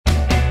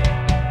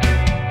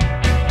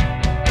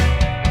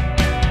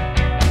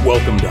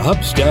Welcome to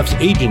HubStaff's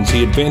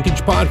Agency Advantage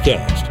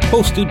podcast,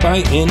 hosted by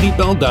Andy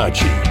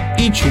Baldacci.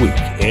 Each week,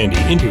 Andy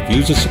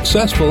interviews a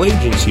successful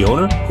agency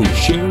owner who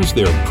shares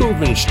their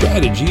proven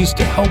strategies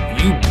to help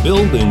you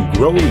build and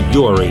grow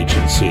your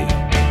agency.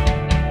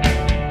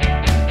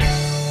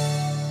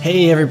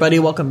 Hey everybody,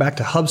 welcome back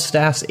to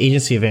HubStaff's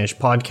Agency Advantage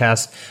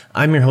podcast.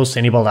 I'm your host,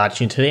 Andy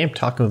Baldacci, and today I'm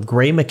talking with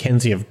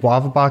MacKenzie of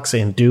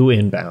GuavaBox and Do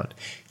Inbound.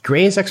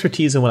 Gray has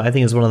expertise in what I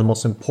think is one of the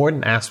most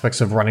important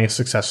aspects of running a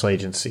successful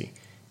agency: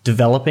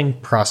 developing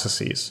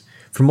processes.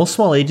 For most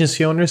small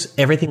agency owners,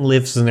 everything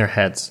lives in their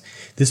heads.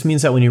 This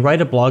means that when you write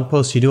a blog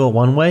post, you do it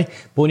one way,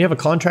 but when you have a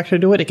contractor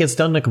do it, it gets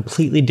done in a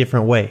completely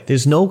different way.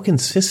 There's no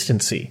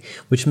consistency,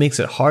 which makes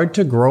it hard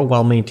to grow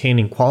while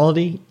maintaining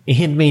quality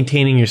and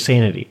maintaining your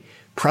sanity.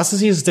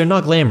 Processes, they're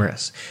not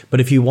glamorous,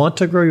 but if you want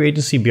to grow your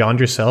agency beyond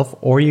yourself,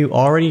 or you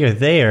already are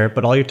there,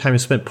 but all your time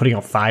is spent putting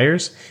out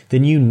fires,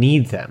 then you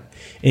need them.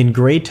 And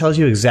Gray tells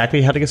you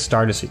exactly how to get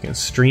started so you can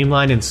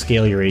streamline and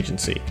scale your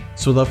agency.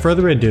 So without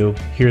further ado,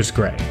 here's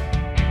Gray.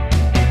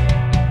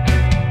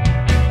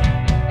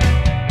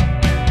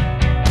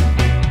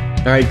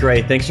 All right,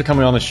 Gray, thanks for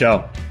coming on the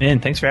show.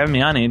 Man, thanks for having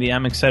me on, Andy.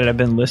 I'm excited. I've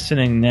been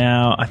listening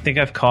now. I think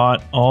I've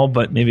caught all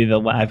but maybe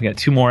I've got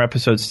 2 more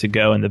episodes to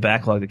go in the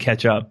backlog to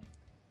catch up.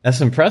 That's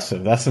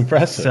impressive.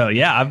 So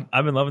yeah,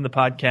 I've been loving the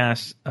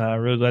podcast.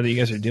 Really glad that you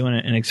guys are doing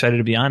it and excited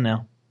to be on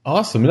now.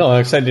 Awesome. No,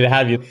 I'm excited to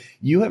have you.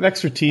 You have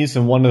expertise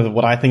in one of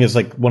what I think is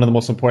like one of the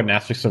most important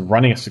aspects of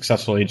running a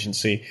successful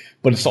agency,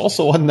 but it's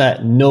also one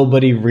that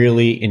nobody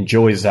really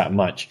enjoys that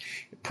much: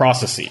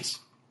 processes.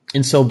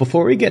 And so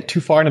before we get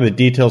too far into the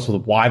details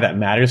of why that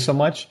matters so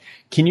much,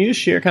 can you just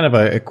share kind of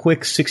a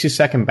quick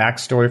 60-second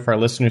backstory for our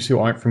listeners who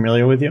aren't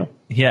familiar with you?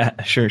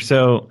 Yeah, sure.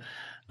 So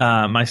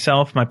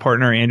myself, my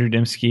partner, Andrew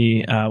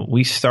Dymski,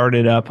 we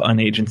started up an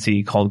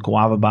agency called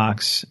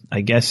GuavaBox,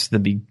 I guess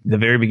the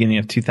very beginning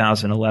of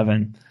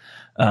 2011,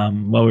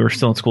 while we were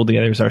still in school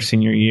together. It was our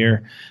senior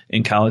year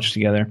in college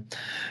together,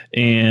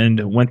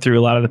 and went through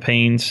a lot of the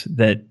pains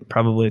that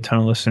probably a ton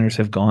of listeners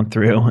have gone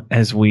through,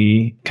 as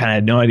we kind of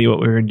had no idea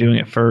what we were doing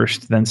at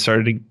first, then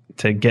started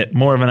to get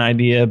more of an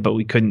idea, but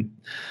we couldn't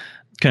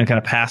kind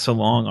of pass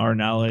along our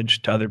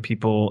knowledge to other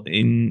people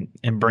and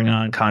bring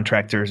on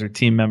contractors or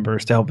team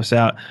members to help us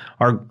out.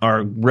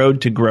 Our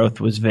road to growth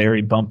was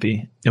very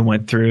bumpy and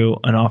went through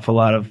an awful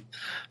lot of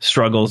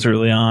struggles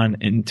early on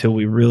until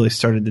we really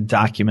started to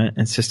document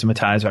and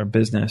systematize our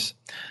business.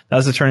 That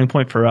was the turning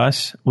point for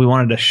us. We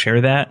wanted to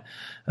share that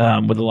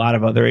with a lot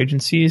of other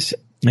agencies.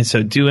 And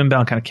so Do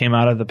Inbound kind of came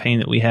out of the pain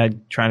that we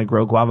had trying to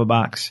grow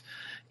GuavaBox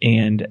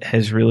and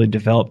has really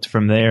developed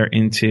from there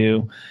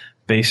into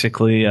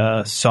basically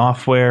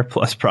software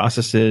plus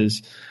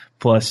processes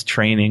plus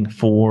training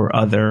for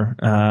other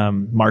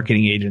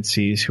marketing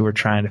agencies who are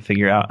trying to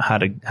figure out how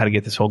to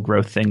get this whole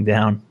growth thing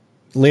down.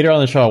 Later on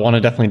in the show, I want to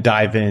definitely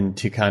dive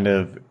into kind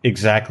of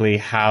exactly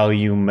how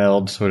you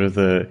meld sort of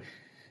the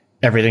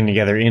everything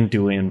together in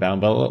Do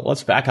Inbound. But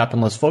let's back up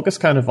and let's focus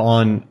kind of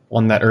on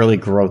that early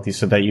growth. You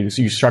said that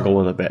you struggle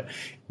with a bit.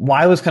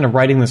 Why was kind of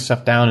writing this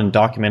stuff down and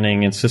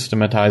documenting and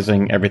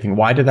systematizing everything?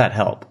 Why did that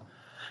help?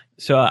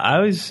 So I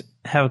always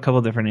have a couple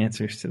of different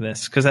answers to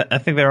this, because I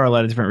think there are a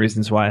lot of different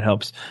reasons why it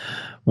helps.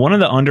 One of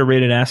the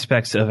underrated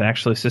aspects of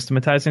actually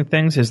systematizing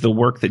things is the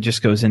work that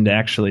just goes into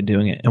actually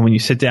doing it. And when you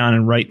sit down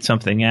and write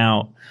something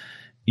out,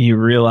 you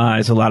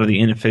realize a lot of the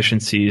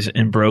inefficiencies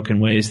and broken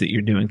ways that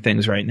you're doing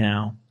things right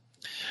now.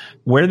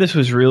 Where this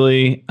was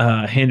really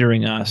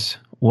hindering us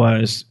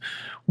was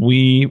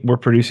we were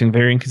producing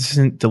very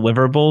inconsistent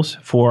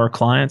deliverables for our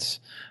clients.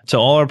 So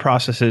all our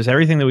processes,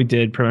 everything that we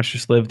did pretty much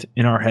just lived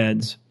in our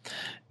heads.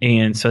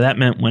 And so that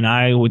meant when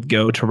I would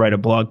go to write a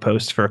blog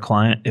post for a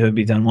client, it would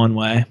be done one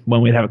way.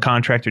 When we'd have a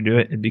contractor do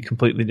it, it'd be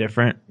completely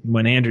different.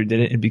 When Andrew did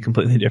it, it'd be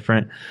completely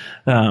different.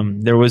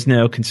 There was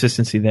no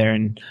consistency there.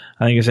 And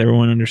I think as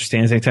everyone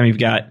understands, anytime you've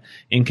got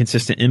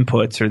inconsistent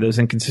inputs or those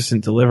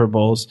inconsistent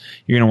deliverables,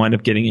 you're going to wind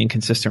up getting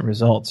inconsistent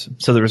results.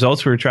 So the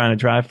results we were trying to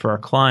drive for our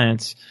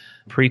clients,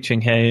 preaching,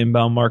 hey,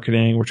 inbound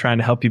marketing, we're trying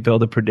to help you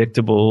build a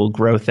predictable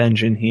growth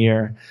engine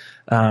here.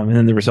 And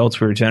then the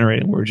results we were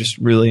generating were just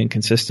really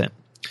inconsistent.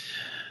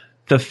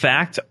 The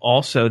fact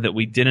also that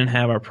we didn't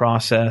have our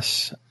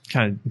process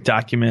kind of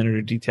documented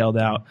or detailed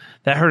out,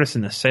 that hurt us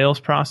in the sales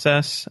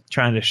process.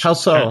 Trying to How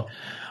so?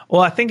 Well,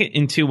 I think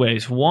in 2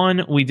 ways.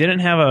 One, we didn't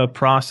have a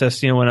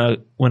process.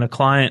 When a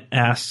client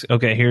asks,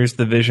 okay, here's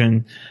the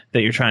vision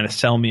that you're trying to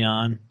sell me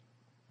on,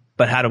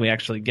 but how do we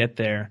actually get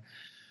there?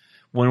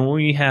 When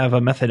we have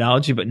a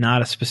methodology but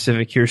not a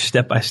specific, here's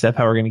step by step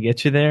how we're going to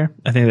get you there,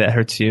 I think that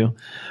hurts you.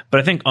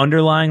 But I think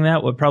underlying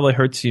that, what probably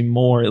hurts you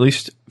more, at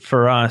least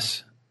for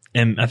us,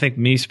 and I think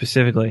me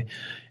specifically,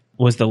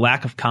 was the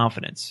lack of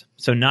confidence.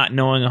 So not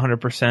knowing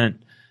 100%,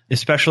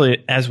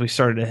 especially as we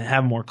started to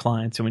have more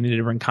clients and we needed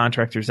to bring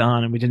contractors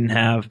on, and we didn't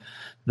have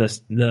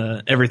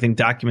the everything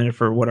documented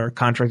for what our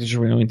contractors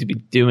were going to be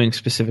doing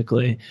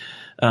specifically.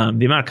 The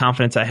amount of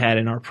confidence I had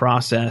in our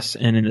process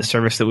and in the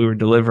service that we were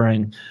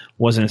delivering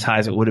wasn't as high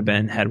as it would have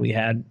been had we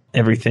had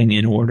everything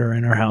in order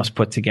in our house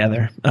put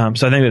together.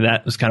 So I think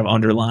that was kind of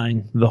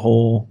underlying the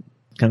whole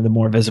kind of the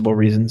more visible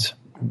reasons.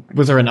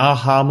 Was there an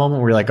aha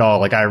moment where you're like, oh,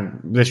 like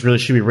this really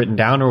should be written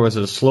down, or was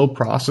it a slow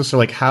process? Or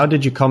like, how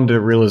did you come to the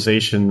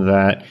realization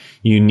that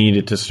you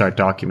needed to start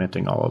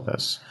documenting all of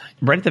this?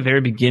 Right at the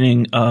very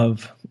beginning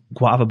of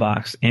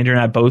GuavaBox, Andrew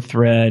and I both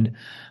read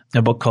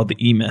a book called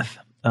The E-Myth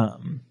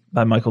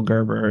by Michael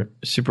Gerber,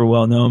 a super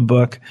well-known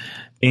book.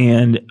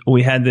 And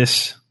we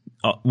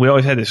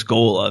always had this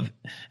goal of,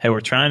 hey,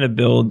 we're trying to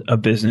build a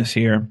business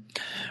here.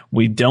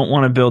 We don't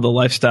want to build a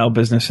lifestyle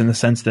business in the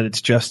sense that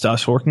it's just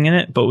us working in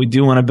it, but we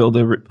do want to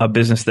build a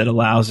business that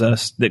allows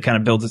us, that kind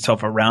of builds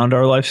itself around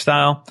our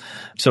lifestyle.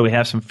 So we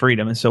have some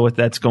freedom. And so what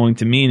that's going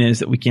to mean is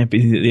that we can't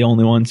be the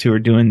only ones who are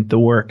doing the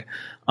work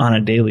on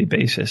a daily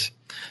basis.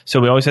 So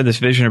we always had this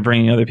vision of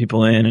bringing other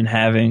people in and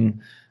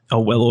having a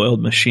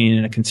well-oiled machine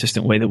in a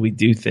consistent way that we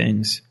do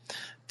things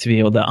to be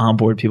able to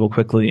onboard people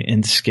quickly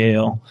and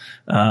scale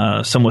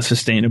somewhat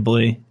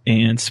sustainably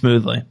and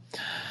smoothly.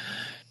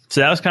 So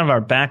that was kind of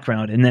our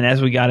background. And then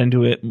as we got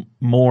into it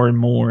more and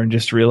more and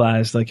just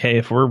realized like, hey,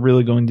 if we're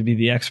really going to be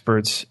the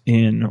experts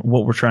in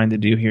what we're trying to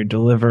do here,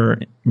 deliver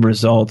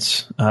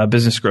results,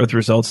 business growth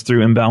results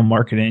through inbound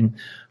marketing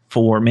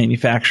for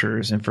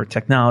manufacturers and for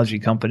technology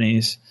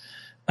companies,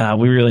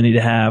 we really need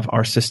to have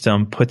our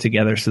system put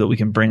together so that we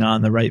can bring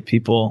on the right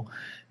people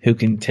who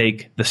can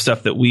take the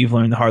stuff that we've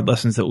learned, the hard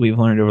lessons that we've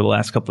learned over the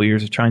last couple of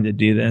years of trying to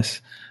do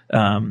this,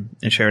 and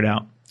share it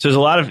out. So there's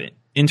a lot of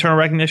internal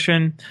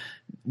recognition.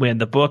 We had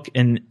the book,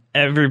 and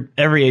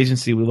every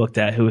agency we looked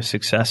at who was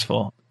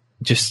successful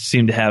just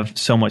seemed to have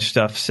so much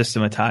stuff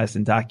systematized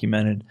and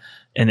documented,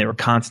 and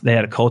they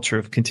had a culture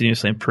of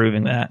continuously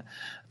improving that.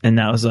 And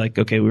that was like,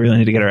 okay, we really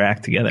need to get our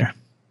act together.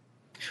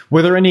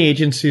 Were there any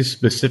agencies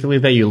specifically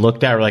that you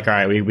looked at, or like, all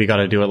right, we got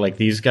to do it like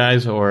these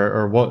guys,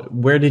 or what?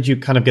 Where did you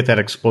kind of get that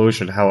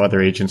exposure to how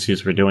other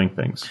agencies were doing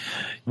things?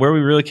 Where we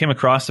really came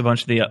across a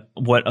bunch of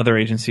what other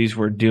agencies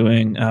were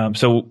doing.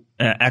 So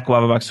at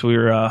GuavaBox, we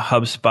were a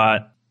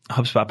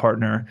HubSpot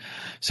partner.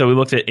 So we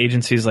looked at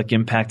agencies like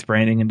Impact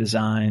Branding and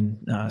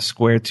Design,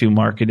 Square 2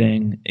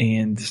 Marketing,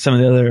 and some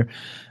of the other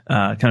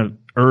kind of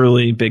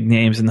early big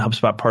names in the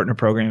HubSpot partner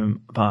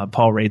program,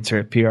 Paul Raitzer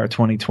at PR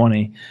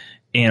 2020.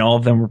 And all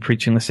of them were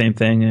preaching the same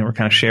thing and were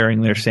kind of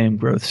sharing their same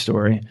growth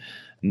story.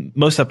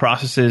 Most of the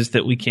processes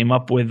that we came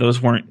up with,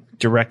 those weren't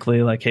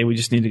directly like, hey, we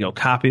just need to go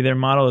copy their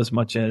model, as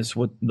much as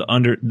what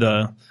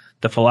the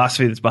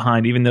philosophy that's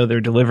behind, even though they're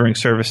delivering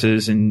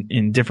services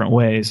in different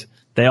ways,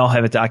 they all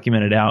have it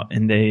documented out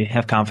and they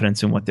have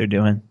confidence in what they're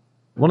doing.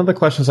 One of the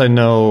questions I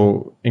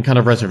know in kind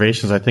of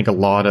reservations, I think a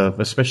lot of,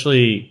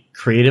 especially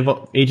creative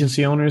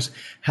agency owners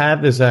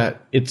have, is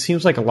that it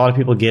seems like a lot of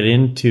people get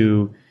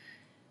into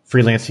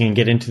freelancing and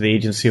get into the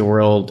agency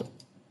world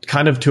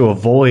kind of to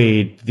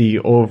avoid the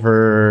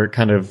over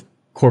kind of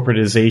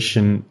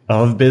corporatization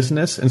of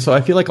business. And so I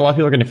feel like a lot of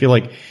people are going to feel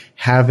like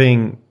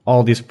having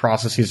all these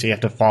processes you have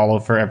to follow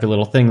for every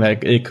little thing,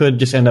 that it could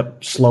just end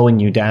up slowing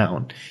you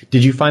down.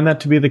 Did you find that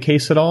to be the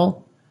case at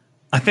all?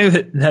 I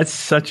think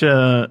that's that's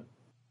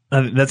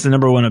the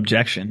number one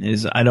objection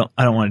is I don't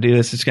want to do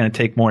this. It's going to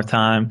take more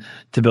time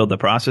to build the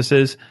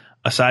processes.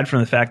 Aside from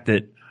the fact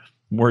that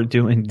we're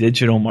doing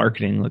digital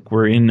marketing, like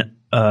we're in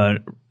a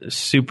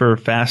super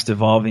fast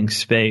evolving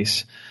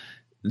space.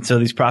 So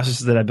these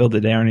processes that I build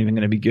today aren't even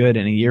going to be good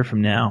in a year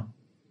from now.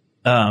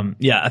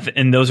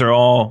 And those are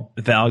all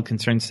valid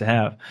concerns to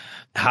have.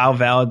 How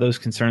valid those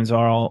concerns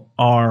are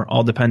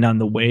all depend on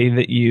the way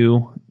that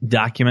you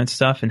document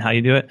stuff and how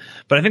you do it.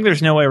 But I think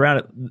there's no way around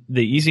it.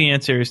 The easy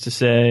answer is to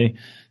say,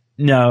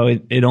 no,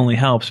 it only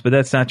helps, but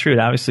that's not true. It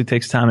obviously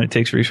takes time and it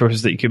takes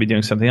resources that you could be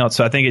doing something else.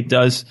 So I think it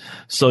does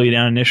slow you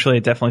down initially.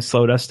 It definitely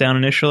slowed us down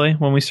initially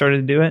when we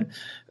started to do it.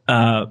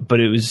 But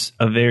it was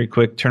a very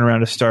quick turnaround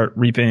to start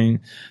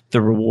reaping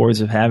the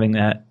rewards of having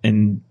that.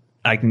 And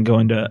we can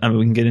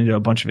get into a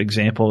bunch of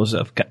examples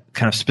of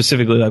kind of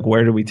specifically like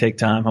where did we take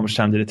time, how much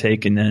time did it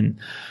take, and then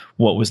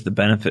what was the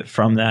benefit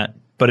from that.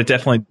 But it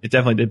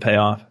definitely did pay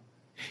off.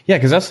 Yeah,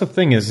 because that's the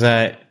thing is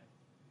that,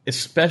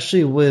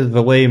 especially with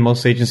the way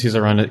most agencies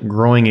are run,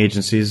 growing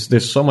agencies,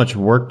 there's so much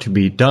work to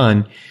be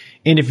done.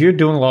 And if you're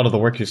doing a lot of the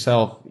work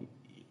yourself,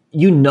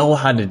 you know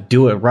how to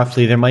do it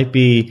roughly. There might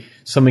be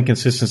some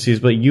inconsistencies,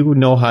 but you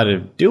know how to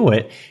do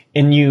it.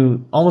 And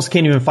you almost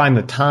can't even find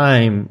the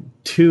time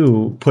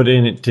to put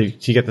in it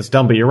to get this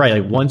done. But you're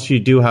right. Like once you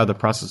do have the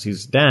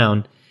processes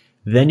down,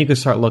 then you can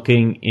start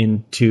looking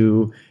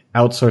into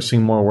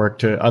outsourcing more work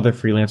to other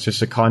freelancers,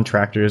 to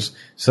contractors,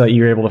 so that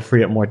you're able to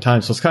free up more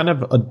time. So it's kind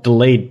of a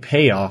delayed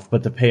payoff,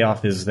 but the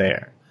payoff is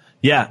there.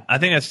 Yeah, I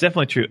think that's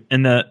definitely true.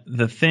 And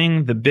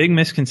the big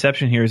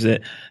misconception here is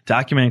that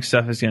documenting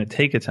stuff is going to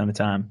take a ton of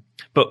time.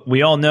 But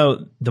we all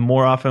know the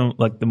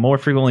more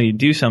frequently you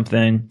do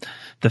something,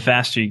 the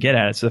faster you get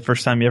at it. So the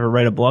first time you ever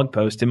write a blog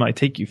post, it might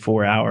take you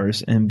 4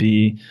 hours and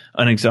be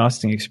an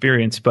exhausting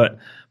experience. But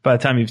by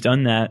the time you've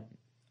done that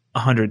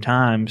 100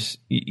 times,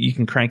 you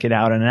can crank it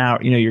out in an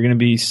hour. You're going to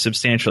be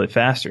substantially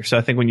faster. So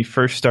I think when you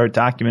first start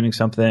documenting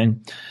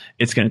something,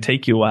 it's going to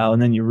take you a while.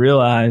 And then you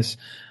realize,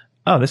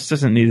 oh, this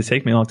doesn't need to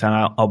take me a long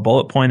time. I'll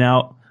bullet point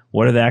out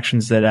what are the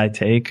actions that I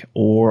take,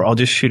 or I'll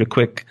just shoot a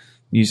quick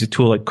use a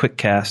tool like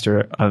QuickCast or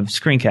a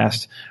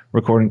screencast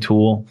recording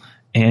tool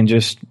and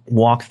just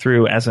walk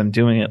through as I'm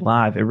doing it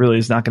live. It really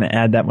is not going to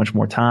add that much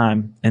more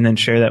time, and then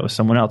share that with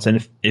someone else.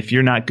 And if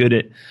you're not good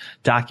at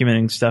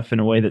documenting stuff in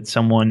a way that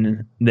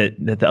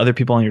that the other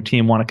people on your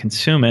team want to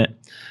consume it,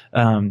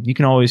 you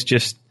can always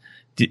just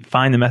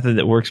find the method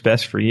that works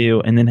best for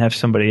you and then have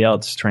somebody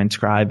else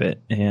transcribe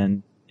it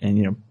and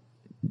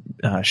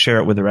share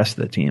it with the rest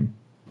of the team.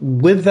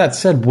 With that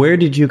said, where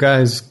did you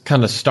guys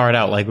kind of start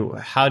out? Like,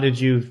 how did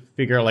you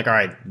figure out, like, all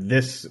right,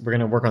 we're going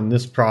to work on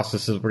this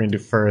processes we're going to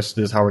do first.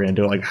 This is how we're going to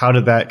do it. Like, how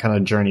did that kind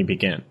of journey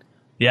begin?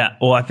 Yeah.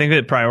 Well, I think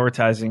that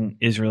prioritizing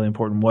is really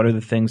important. What are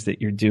the things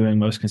that you're doing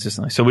most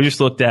consistently? So we just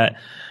looked at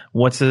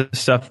what's the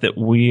stuff that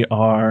we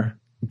are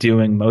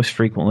doing most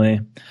frequently.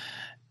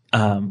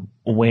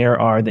 Where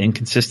are the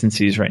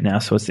inconsistencies right now?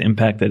 So what's the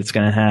impact that it's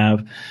going to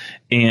have?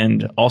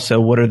 And also,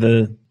 what are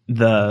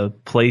the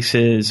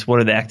places, what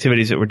are the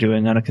activities that we're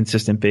doing on a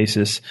consistent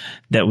basis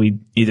that we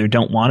either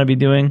don't want to be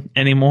doing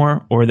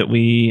anymore or that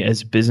we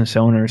as business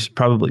owners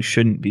probably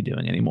shouldn't be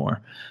doing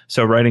anymore.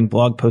 So writing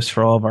blog posts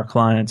for all of our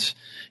clients,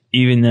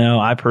 even though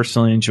I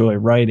personally enjoy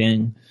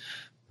writing,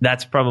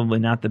 that's probably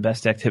not the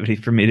best activity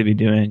for me to be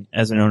doing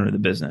as an owner of the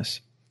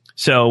business.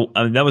 So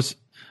that was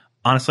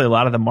honestly a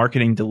lot of the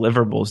marketing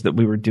deliverables that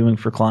we were doing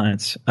for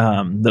clients.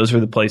 Those were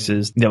the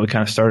places that we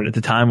kind of started. At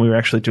the time, we were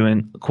actually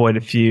doing quite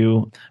a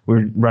few. We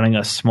were running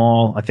a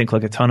small, I think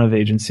like a ton of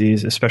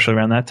agencies, especially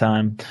around that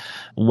time,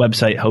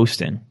 website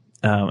hosting.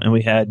 And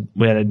we had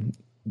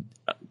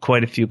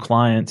quite a few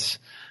clients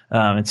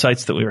and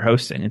sites that we were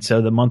hosting. And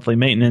so the monthly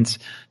maintenance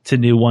to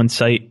do one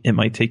site, it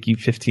might take you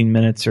 15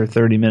 minutes or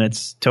 30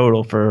 minutes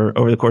total for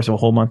over the course of a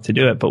whole month to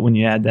do it. But when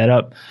you add that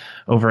up,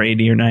 over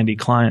 80 or 90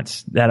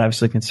 clients, that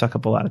obviously can suck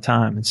up a lot of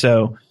time. And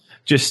so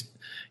just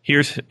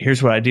here's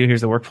what I do.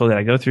 Here's the workflow that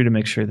I go through to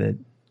make sure that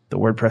the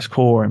WordPress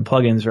core and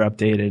plugins are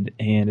updated.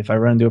 And if I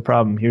run into a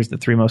problem, here's the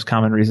 3 most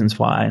common reasons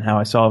why and how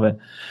I solve it.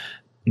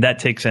 That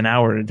takes an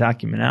hour to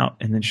document out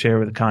and then share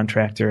with a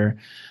contractor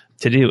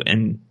to do.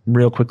 And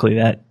real quickly,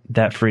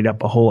 that freed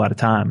up a whole lot of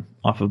time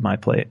off of my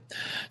plate.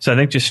 So I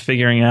think just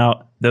figuring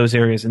out those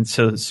areas. And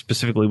so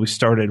specifically, we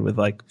started with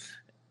like,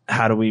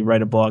 how do we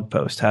write a blog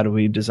post? How do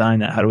we design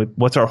that?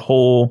 What's our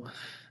whole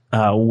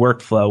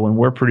workflow when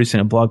we're producing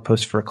a blog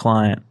post for a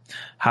client?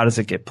 How does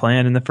it get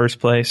planned in the first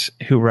place?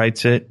 Who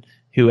writes it?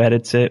 Who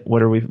edits it?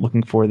 What are we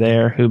looking for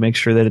there? Who makes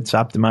sure that it's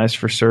optimized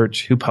for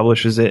search? Who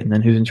publishes it? And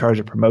then who's in charge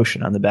of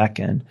promotion on the back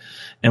end?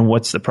 And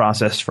what's the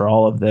process for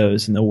all of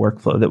those and the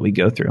workflow that we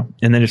go through?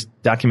 And then just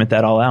document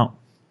that all out.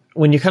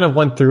 When you kind of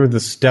went through the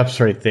steps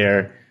right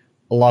there,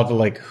 a lot of the,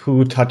 like,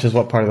 who touches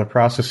what part of the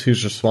process,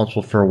 who's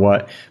responsible for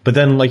what. But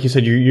then, like you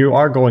said, you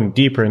are going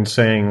deeper and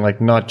saying,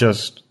 like, not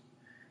just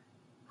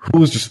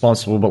who's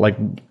responsible, but like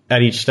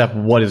at each step,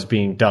 what is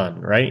being done,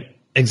 right?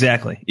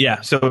 Exactly.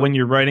 Yeah. So when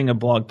you're writing a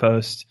blog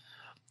post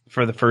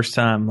for the first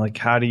time, like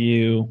how do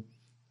you,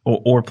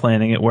 or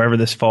planning it, wherever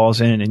this falls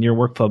in your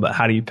workflow, but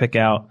how do you pick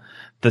out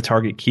the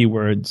target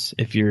keywords?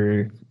 If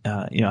you're,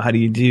 how do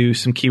you do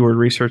some keyword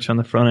research on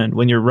the front end?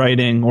 When you're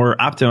writing or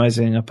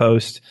optimizing a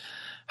post,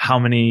 how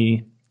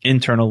many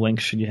internal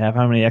links should you have?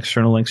 How many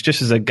external links?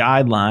 Just as a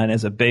guideline,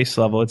 as a base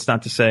level. It's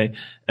not to say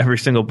every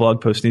single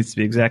blog post needs to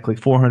be exactly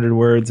 400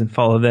 words and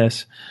follow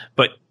this,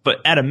 but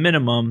at a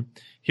minimum,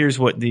 here's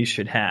what these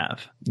should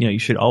have. You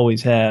should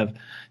always have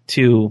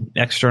 2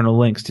 external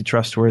links to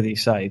trustworthy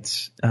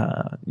sites,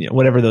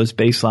 whatever those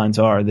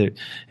baselines are.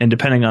 And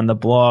depending on the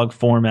blog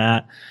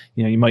format,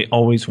 you might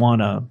always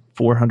want a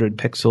 400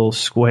 pixel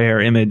square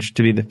image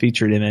to be the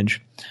featured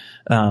image.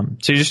 So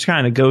you just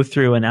kind of go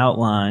through and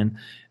outline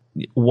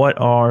what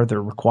are the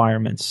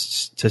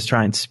requirements to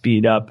try and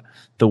speed up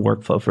the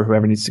workflow for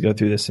whoever needs to go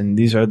through this. And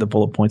these are the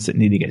bullet points that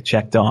need to get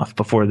checked off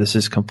before this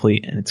is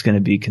complete. And it's going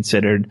to be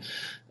considered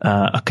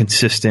a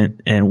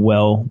consistent and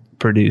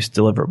well-produced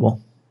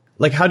deliverable.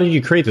 Like, how did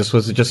you create this?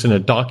 Was it just in a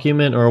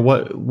document, or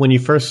what? When you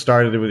first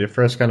started with your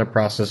first kind of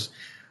process,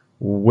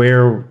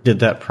 where did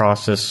that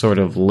process sort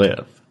of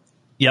live?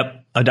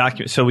 Yep, a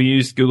document. So we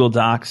used Google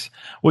Docs,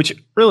 which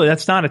really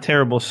that's not a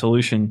terrible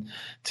solution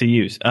to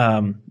use.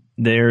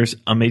 There's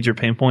a major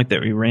pain point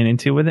that we ran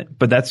into with it,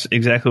 but that's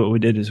exactly what we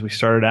did. Is we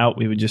started out,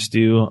 we would just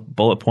do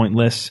bullet point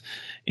lists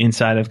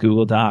inside of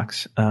Google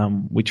Docs.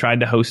 We tried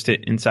to host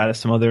it inside of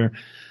some other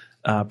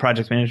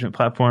project management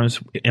platforms,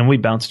 and we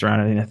bounced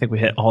around. I think we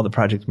hit all the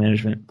project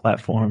management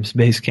platforms: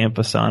 Basecamp,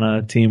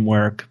 Asana,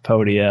 Teamwork,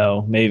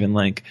 Podio,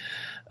 Mavenlink,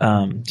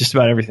 just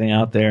about everything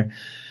out there.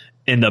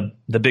 And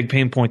the big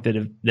pain point that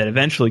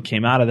eventually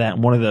came out of that,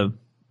 and one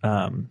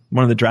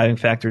of the driving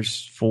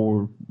factors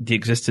for the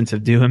existence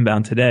of Do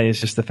Inbound today, is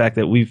just the fact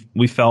that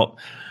we felt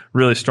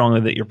really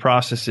strongly that your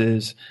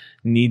processes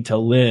need to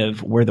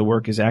live where the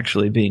work is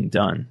actually being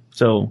done.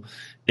 So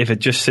if it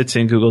just sits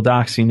in Google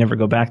Docs and you never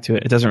go back to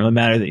it, it doesn't really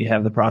matter that you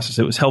have the process.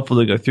 It was helpful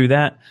to go through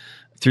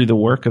the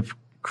work of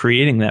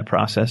creating that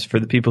process for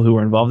the people who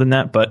were involved in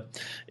that. But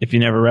if you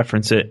never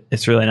reference it,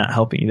 it's really not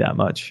helping you that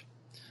much.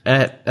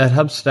 At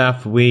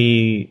Hubstaff,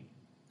 we're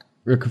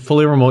a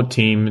fully remote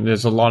team.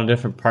 There's a lot of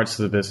different parts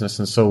of the business,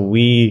 and so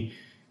we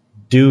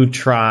do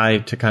try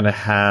to kind of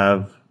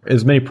have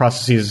as many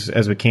processes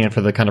as we can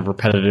for the kind of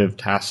repetitive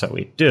tasks that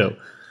we do.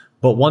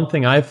 But one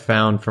thing I've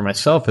found for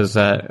myself is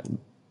that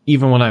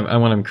even when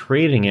I'm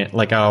creating it,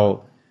 like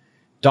I'll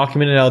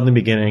document it out in the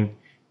beginning,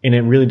 and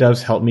it really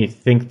does help me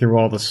think through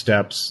all the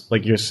steps.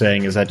 Like you're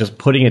saying, is that just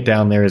putting it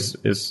down there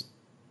is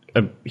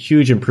a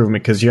huge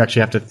improvement because you actually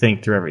have to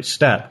think through every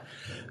step.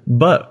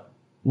 But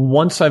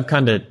once I've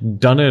kind of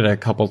done it a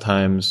couple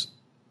times,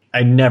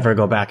 I never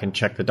go back and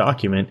check the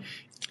document,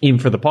 even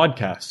for the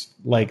podcast.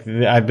 Like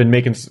I've been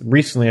kind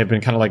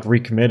of like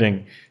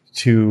recommitting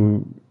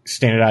to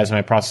standardize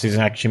my processes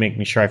and actually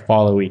making sure I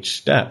follow each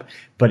step.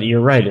 But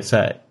you're right, it's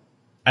that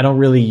I don't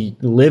really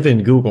live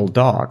in Google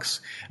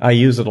Docs. I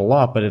use it a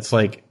lot, but it's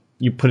like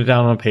you put it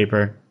down on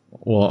paper,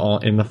 well,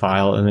 in the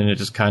file, and then it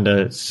just kind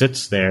of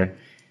sits there.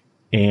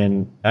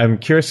 And I'm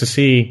curious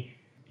to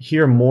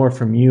hear more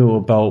from you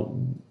about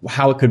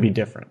how it could be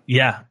different.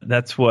 Yeah,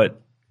 that's what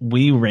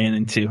we ran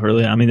into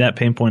early. I mean, that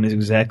pain point is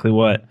exactly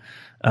what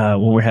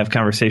when we have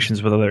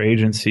conversations with other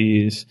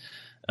agencies,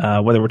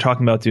 whether we're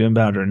talking about do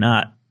inbound or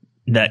not,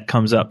 that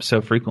comes up so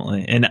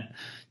frequently. And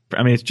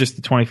I mean, it's just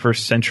the 21st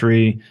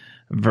century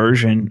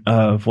version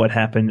of what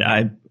happened.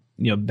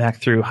 Back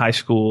through high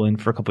school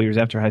and for a couple of years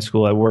after high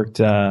school, I worked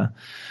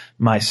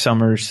my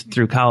summers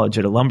through college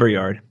at a lumber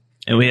yard.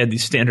 And we had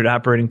these standard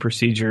operating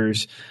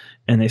procedures,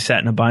 and they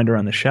sat in a binder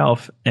on the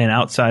shelf. And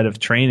outside of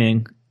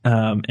training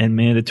and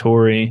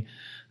mandatory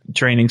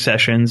training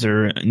sessions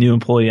or new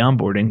employee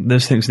onboarding,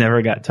 those things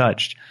never got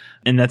touched.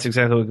 And that's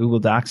exactly what Google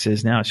Docs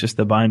is now. It's just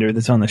the binder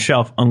that's on the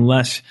shelf,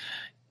 unless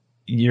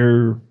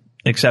you're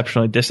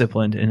exceptionally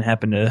disciplined and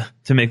happen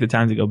to make the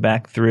time to go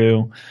back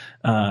through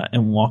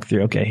and walk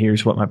through, okay,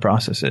 here's what my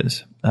process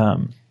is.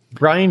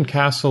 Brian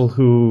Castle,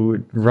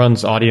 who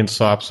runs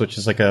Audience Ops, which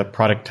is like a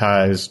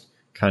productized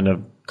kind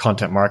of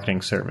content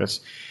marketing service.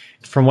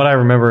 From what I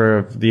remember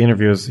of the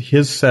interviews,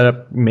 his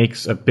setup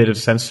makes a bit of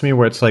sense to me,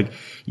 where it's like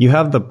you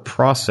have the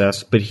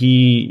process, but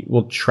he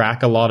will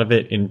track a lot of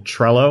it in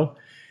Trello,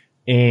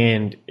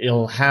 and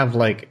it'll have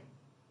like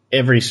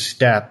every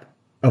step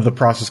of the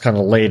process kind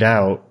of laid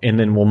out, and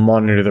then we'll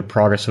monitor the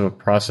progress of a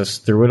process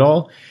through it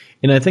all.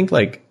 And I think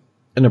like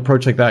an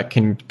approach like that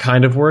can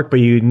kind of work, but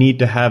you need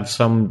to have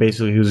someone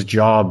basically whose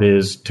job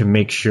is to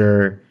make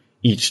sure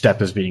each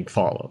step is being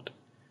followed.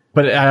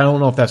 But I don't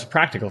know if that's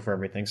practical for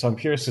everything. So I'm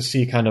curious to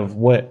see kind of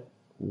what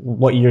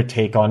your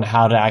take on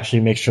how to actually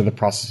make sure the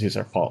processes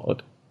are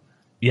followed.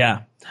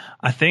 Yeah,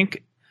 I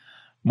think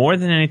more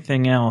than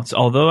anything else,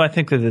 although I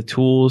think that the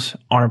tools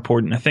are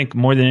important, I think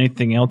more than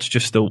anything else,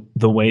 just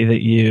the way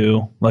that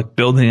you like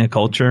building a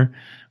culture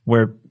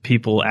where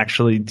people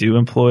actually do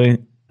employ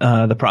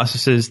the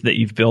processes that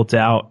you've built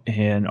out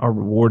and are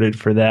rewarded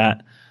for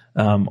that,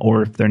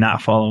 or if they're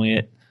not following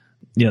it,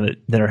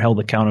 that are held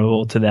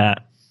accountable to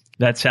that.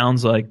 That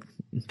sounds like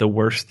the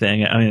worst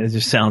thing. I mean, it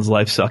just sounds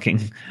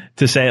life-sucking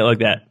to say it like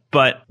that.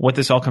 But what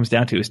this all comes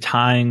down to is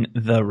tying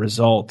the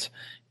result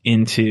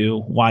into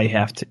why you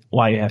have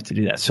to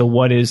do that. So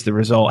what is the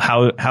result?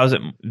 How is it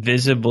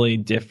visibly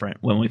different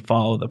when we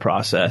follow the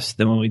process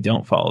than when we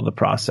don't follow the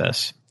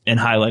process, and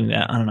highlighting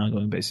that on an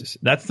ongoing basis?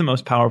 That's the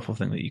most powerful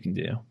thing that you can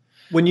do.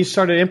 When you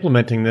started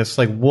implementing this,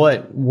 like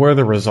what were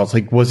the results?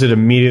 Like, was it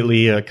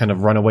immediately a kind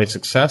of runaway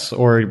success,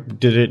 or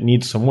did it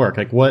need some work?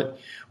 Like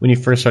when you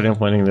first started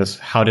implementing this,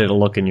 how did it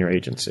look in your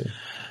agency?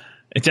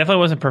 It definitely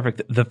wasn't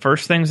perfect. The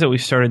first things that we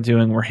started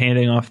doing were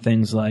handing off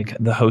things like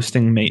the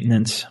hosting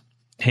maintenance,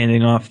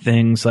 handing off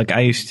things like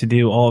I used to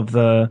do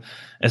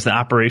as the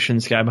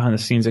operations guy behind the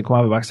scenes at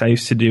GuavaBox, I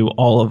used to do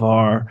all of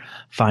our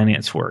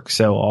finance work.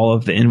 So all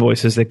of the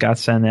invoices that got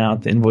sent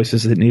out, the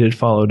invoices that needed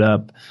followed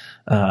up,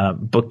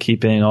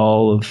 bookkeeping,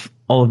 all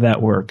of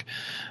that work.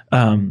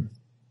 So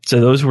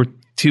those were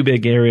two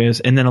big areas.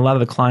 And then a lot of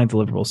the client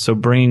deliverables. So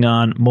bringing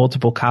on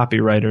multiple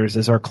copywriters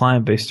as our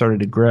client base started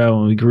to grow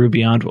and we grew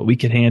beyond what we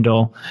could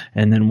handle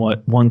and then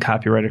what one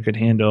copywriter could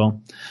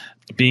handle,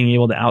 being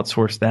able to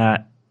outsource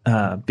that,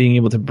 being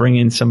able to bring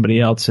in somebody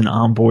else and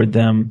onboard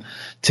them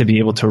to be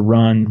able to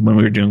run when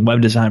we were doing web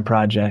design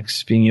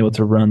projects, being able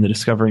to run the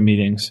discovery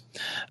meetings.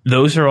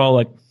 Those are all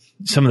like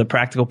some of the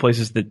practical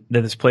places that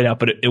this played out,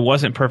 but it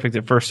wasn't perfect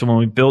at first. So when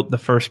we built the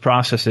first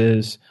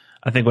processes,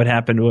 I think what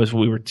happened was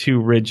we were too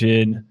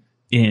rigid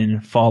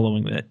in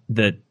following it.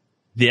 That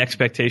the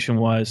expectation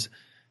was,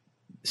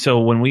 so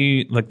when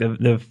we, like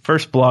the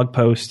first blog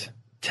post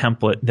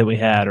template that we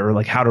had, or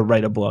like how to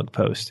write a blog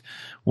post,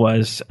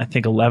 was I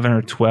think 11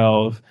 or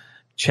 12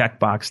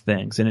 checkbox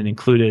things. And it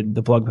included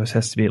the blog post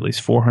has to be at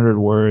least 400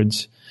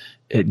 words.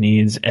 It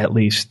needs at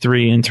least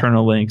 3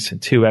 internal links and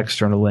 2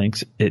 external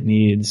links. It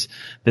needs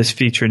this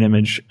featured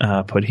image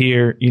put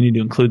here. You need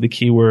to include the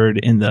keyword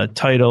in the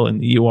title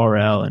and the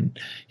URL and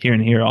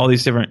here, all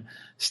these different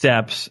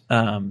steps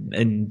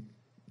and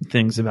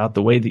things about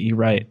the way that you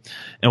write.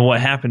 And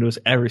what happened was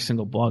every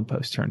single blog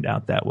post turned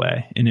out that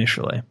way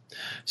initially.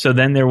 So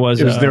then they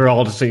were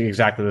all just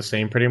exactly the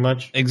same pretty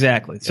much?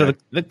 Exactly. So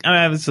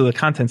yeah. So the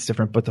content's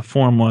different, but the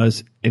form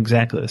was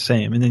exactly the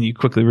same. And then you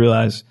quickly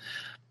realize,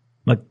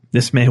 like,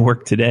 this may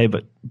work today,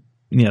 but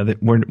that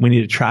we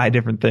need to try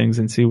different things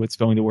and see what's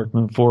going to work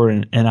moving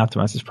forward and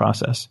optimize this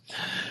process.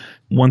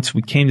 Once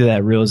we came to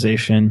that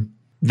realization,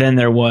 then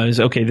there was,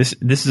 okay, this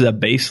is a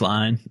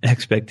baseline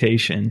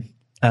expectation,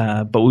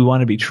 but we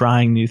want to be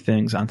trying new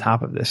things on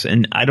top of this.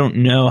 And I don't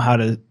know how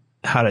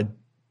to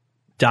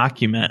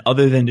document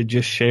other than to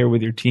just share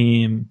with your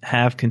team,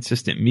 have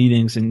consistent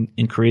meetings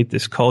and create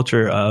this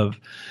culture of,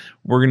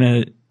 we're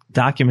going to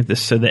document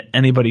this so that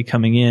anybody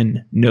coming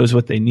in knows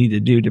what they need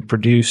to do to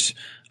produce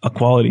a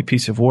quality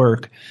piece of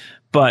work.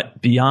 But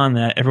beyond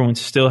that, everyone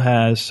still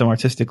has some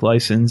artistic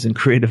license and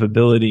creative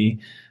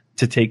ability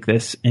to take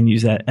this and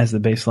use that as the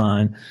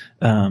baseline.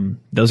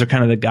 Those are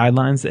kind of the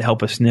guidelines that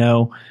help us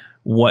know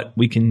what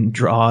we can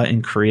draw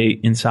and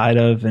create inside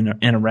of and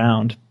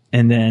around.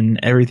 And then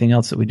everything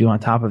else that we do on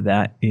top of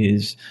that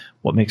is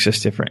what makes us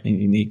different and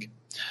unique.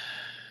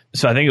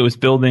 So I think it was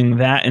building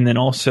that and then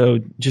also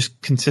just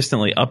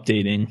consistently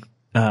updating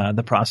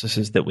the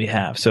processes that we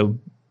have. So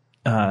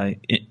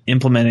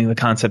implementing the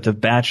concept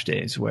of batch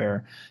days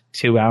where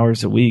 2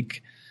 hours a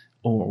week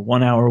or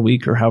 1 hour a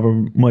week or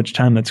however much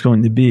time that's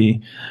going to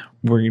be,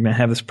 we're going to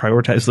have this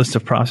prioritized list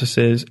of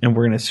processes, and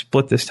we're going to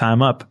split this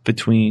time up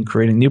between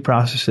creating new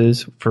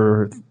processes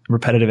for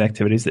repetitive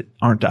activities that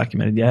aren't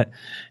documented yet,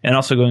 and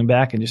also going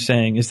back and just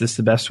saying, is this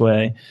the best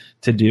way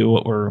to do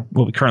what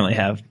we currently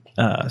have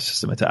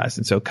systematized?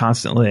 And so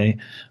constantly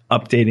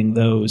updating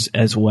those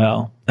as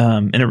well.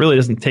 And it really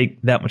doesn't take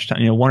that much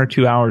time. 1 or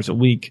 2 hours a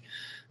week,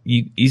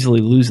 you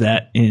easily lose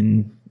that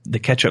in the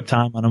catch-up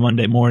time on a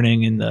Monday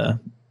morning and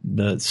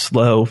the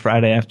slow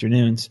Friday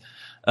afternoons.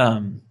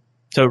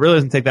 So it really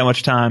doesn't take that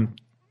much time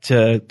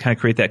to kind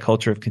of create that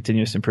culture of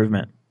continuous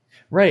improvement.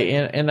 Right.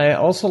 And I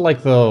also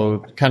like, though,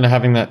 kind of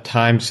having that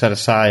time set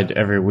aside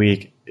every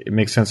week. It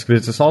makes sense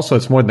because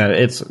it's more than that.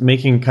 It's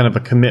making kind of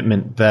a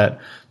commitment that,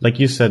 like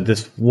you said,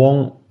 this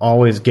won't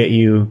always get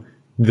you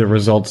the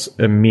results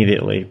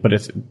immediately, but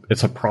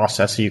it's a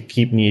process you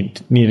keep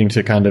needing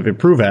to kind of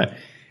improve at.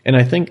 And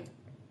I think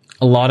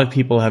a lot of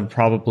people have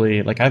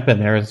probably, like I've been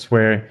there, it's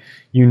where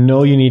you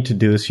need to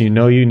do this, you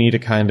need to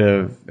kind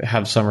of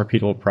have some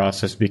repeatable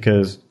process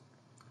because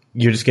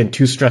you're just getting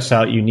too stressed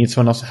out. You need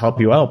someone else to help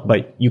you out,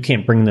 but you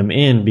can't bring them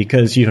in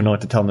because you don't know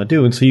what to tell them to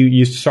do. And so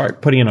you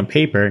start putting it on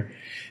paper.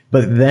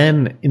 But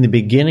then in the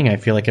beginning, I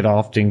feel like it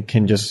often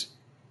can just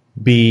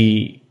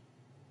be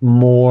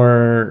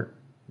more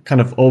kind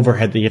of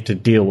overhead that you have to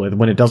deal with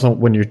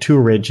when you're too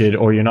rigid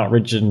or you're not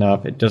rigid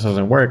enough, it just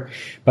doesn't work.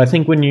 But I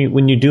think when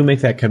you do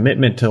make that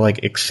commitment to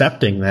like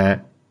accepting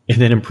that and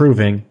then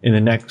improving in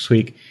the next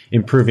week,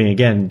 improving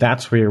again,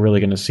 that's where you're really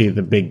going to see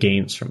the big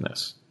gains from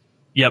this.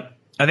 Yep.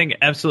 I think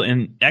absolutely.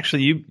 And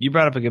actually you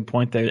brought up a good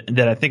point there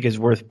that I think is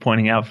worth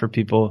pointing out for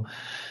people.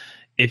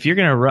 If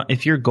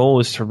your goal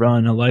is to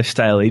run a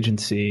lifestyle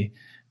agency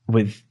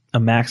with a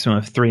maximum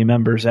of 3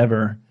 members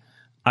ever,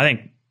 I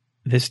think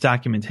this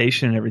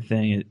documentation and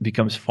everything, it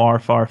becomes far,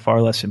 far,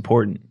 far less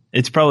important.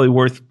 It's probably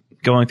worth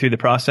going through the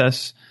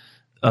process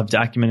of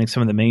documenting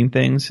some of the main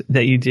things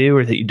that you do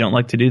or that you don't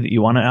like to do that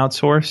you want to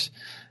outsource.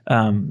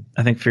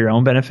 I think for your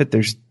own benefit,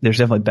 there's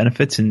definitely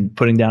benefits in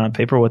putting down on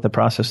paper what the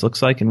process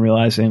looks like and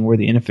realizing where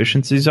the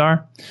inefficiencies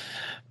are.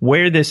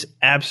 Where this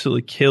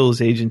absolutely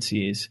kills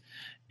agencies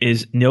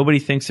is nobody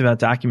thinks about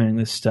documenting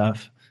this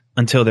stuff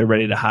until they're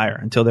ready to hire,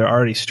 until they're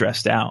already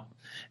stressed out.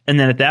 And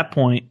then at that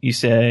point, you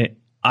say,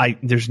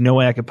 there's no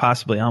way I could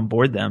possibly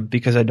onboard them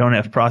because I don't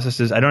have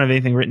processes. I don't have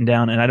anything written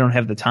down and I don't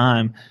have the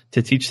time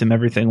to teach them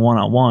everything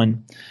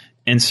one-on-one.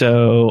 And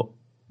so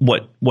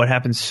what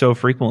happens so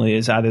frequently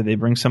is either they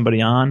bring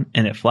somebody on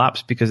and it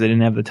flops because they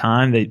didn't have the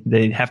time.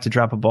 They have to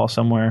drop a ball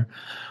somewhere,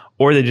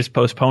 or they just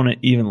postpone it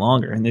even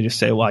longer and they just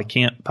say, well, I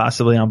can't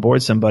possibly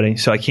onboard somebody,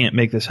 so I can't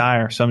make this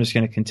hire. So I'm just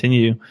going to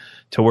continue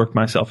to work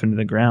myself into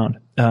the ground.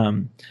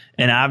 And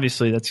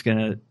obviously that's going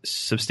to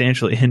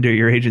substantially hinder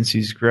your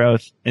agency's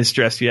growth and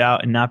stress you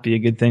out and not be a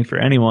good thing for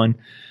anyone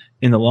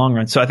in the long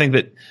run. So I think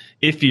that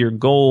if your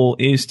goal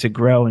is to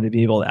grow and to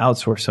be able to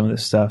outsource some of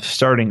this stuff,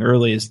 starting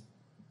early is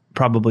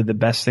probably the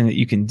best thing that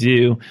you can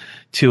do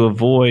to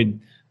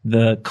avoid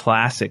the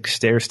classic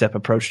stair-step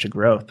approach to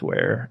growth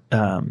where,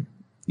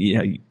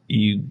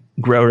 you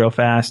grow real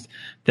fast,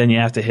 then you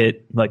have to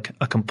hit like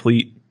a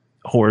complete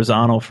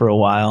horizontal for a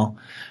while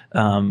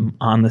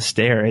on the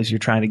stair as you're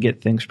trying to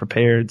get things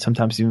prepared,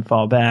 sometimes even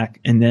fall back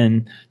and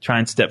then try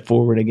and step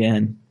forward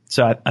again.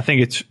 So I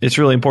think it's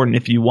really important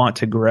if you want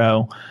to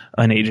grow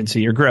an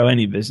agency or grow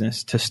any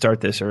business to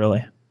start this early.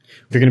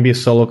 If you're going to be a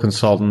solo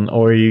consultant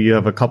or you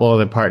have a couple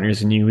other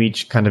partners and you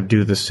each kind of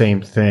do the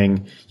same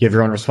thing, you have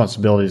your own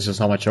responsibilities, there's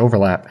not much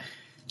overlap.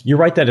 You're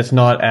right that it's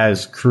not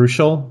as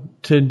crucial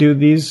to do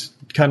these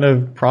kind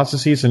of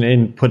processes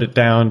and put it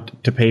down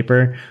to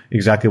paper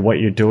exactly what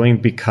you're doing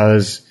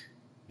because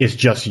it's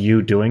just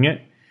you doing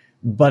it.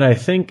 But I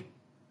think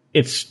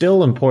it's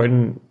still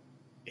important,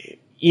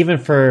 even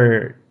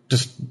for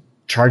just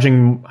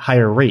charging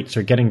higher rates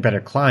or getting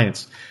better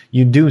clients,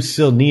 you do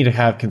still need to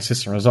have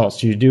consistent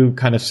results. You do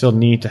kind of still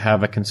need to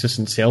have a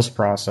consistent sales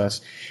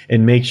process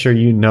and make sure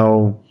you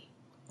know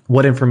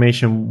what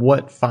information,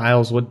 what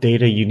files, what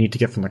data you need to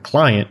get from the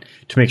client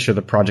to make sure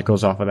the project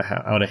goes off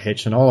without a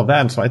hitch and all of that.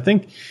 And so I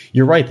think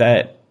you're right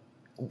that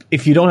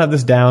if you don't have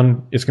this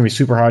down, it's going to be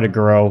super hard to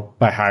grow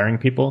by hiring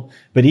people.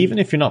 But even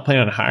if you're not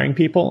planning on hiring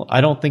people, I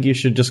don't think you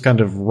should just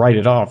kind of write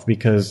it off,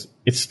 because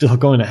it's still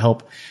going to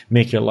help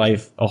make your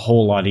life a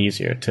whole lot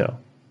easier too.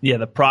 Yeah,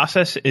 the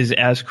process is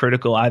as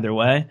critical either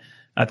way.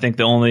 I think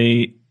the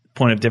only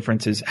point of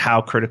difference is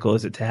how critical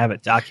is it to have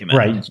it documented.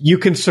 Right. You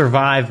can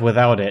survive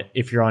without it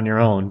if you're on your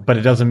own, but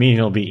it doesn't mean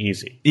it'll be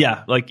easy.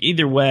 Yeah, like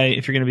either way,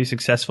 if you're going to be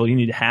successful, you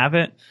need to have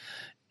it.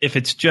 If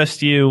it's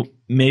just you,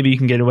 maybe you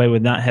can get away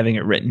with not having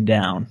it written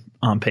down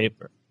on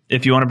paper.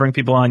 If you want to bring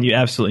people on, you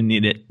absolutely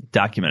need it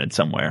documented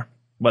somewhere.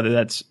 Whether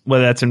that's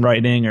in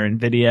writing or in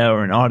video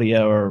or in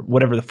audio or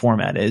whatever the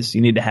format is,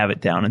 you need to have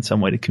it down in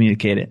some way to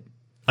communicate it.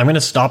 I'm going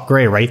to stop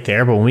Gray right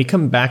there, but when we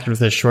come back after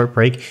this short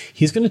break,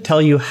 he's going to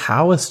tell you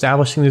how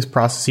establishing these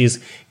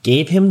processes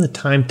gave him the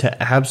time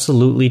to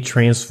absolutely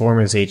transform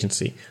his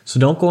agency. So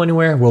don't go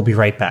anywhere. We'll be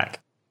right back.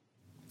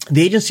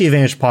 The Agency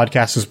Advantage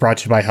podcast is brought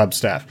to you by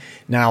Hubstaff.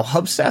 Now,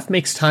 Hubstaff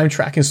makes time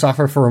tracking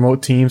software for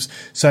remote teams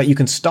so that you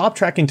can stop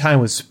tracking time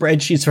with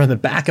spreadsheets or on the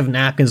back of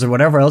napkins or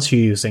whatever else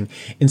you're using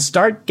and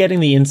start getting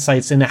the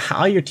insights into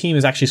how your team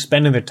is actually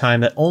spending their time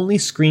that only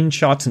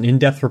screenshots and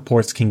in-depth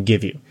reports can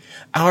give you.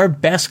 Our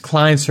best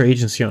clients are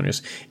agency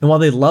owners, and while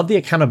they love the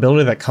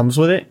accountability that comes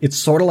with it, it's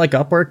sort of like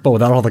Upwork, but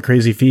without all the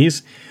crazy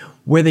fees.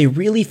 Where they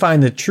really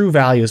find the true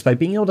value is by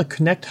being able to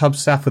connect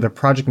Hubstaff with a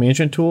project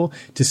management tool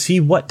to see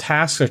what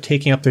tasks are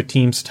taking up their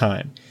team's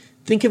time.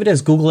 Think of it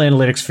as Google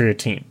Analytics for your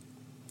team.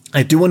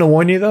 I do want to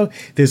warn you though,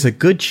 there's a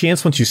good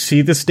chance once you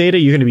see this data,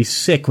 you're going to be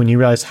sick when you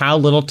realize how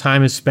little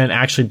time is spent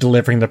actually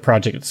delivering the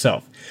project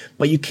itself.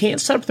 But you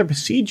can't set up the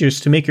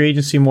procedures to make your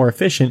agency more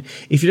efficient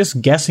if you're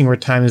just guessing where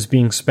time is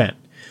being spent.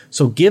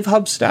 So give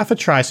Hubstaff a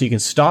try so you can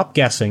stop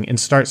guessing and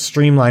start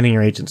streamlining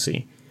your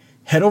agency.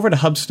 Head over to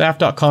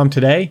hubstaff.com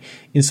today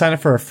and sign up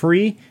for a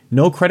free,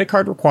 no credit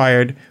card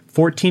required,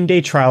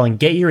 14-day trial and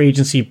get your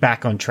agency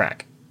back on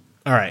track.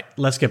 All right,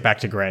 let's get back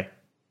to Gray.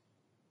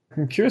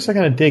 I'm curious to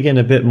kind of dig in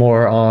a bit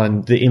more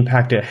on the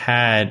impact it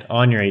had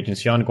on your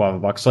agency, on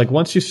GuavaBox. Like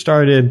once you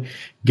started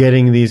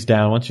getting these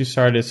down, once you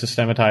started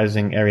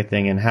systematizing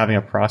everything and having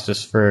a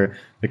process for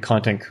the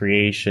content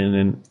creation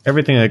and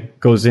everything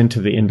that goes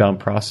into the inbound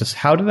process,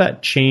 how did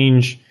that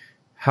change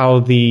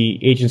how the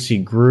agency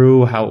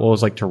grew, how it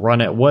was like to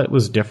run it? What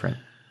was different?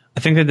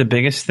 I think that the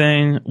biggest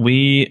thing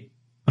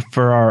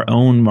for our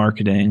own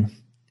marketing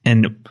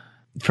and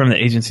from the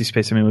agency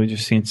space, I mean, we've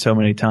just seen so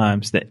many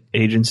times that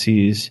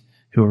agencies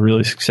who are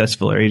really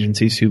successful are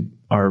agencies who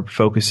are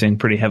focusing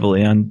pretty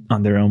heavily on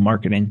their own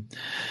marketing.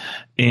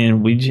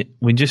 And we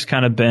just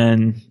kind of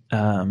been,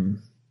 not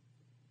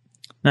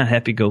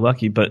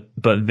happy-go-lucky, but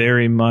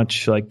very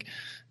much like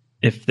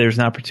if there's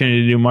an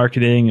opportunity to do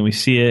marketing and we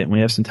see it and we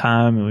have some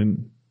time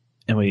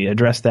and we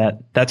address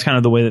that, that's kind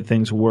of the way that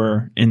things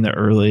were in the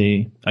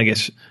early, I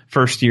guess,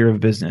 first year of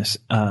business,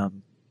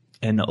 and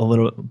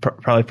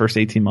probably first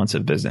 18 months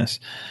of business.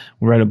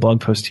 We write a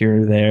blog post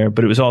here or there,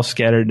 but it was all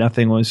scattered.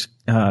 Nothing was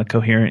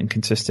coherent and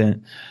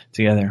consistent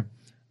together.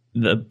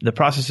 The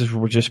processes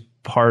were just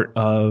part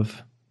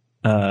of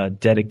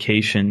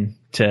dedication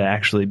to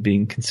actually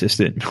being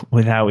consistent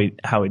with how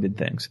we did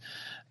things.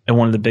 And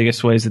one of the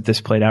biggest ways that this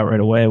played out right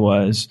away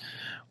was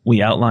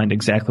we outlined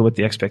exactly what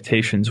the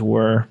expectations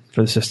were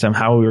for the system,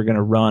 how we were going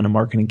to run a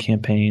marketing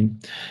campaign.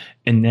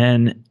 And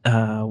then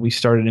we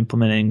started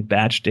implementing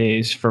batch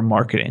days for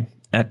marketing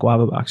at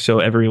GuavaBox. So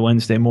every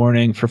Wednesday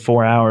morning for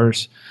 4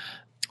 hours,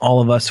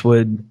 all of us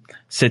would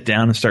sit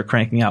down and start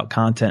cranking out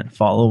content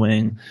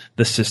following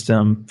the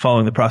system,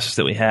 following the process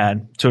that we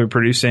had. So we're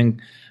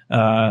producing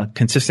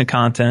consistent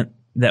content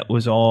that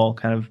was all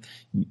kind of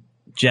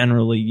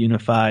generally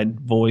unified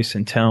voice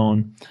and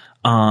tone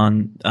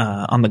on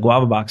the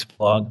GuavaBox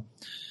blog.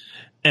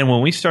 And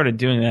when we started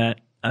doing that,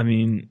 I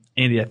mean,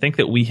 Andy, I think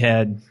that we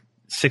had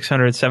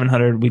 600,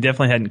 700. We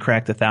definitely hadn't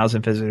cracked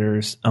 1,000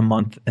 visitors a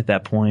month at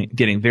that point,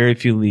 getting very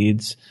few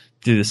leads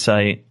through the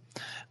site.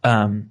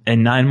 And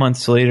 9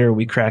 months later,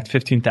 we cracked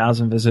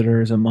 15,000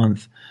 visitors a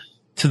month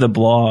to the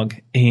blog.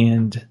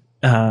 And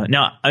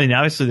now, I mean,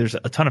 obviously, there's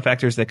a ton of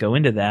factors that go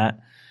into that.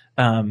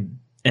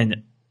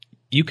 And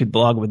you could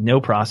blog with no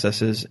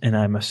processes, and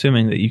I'm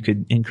assuming that you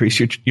could increase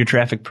your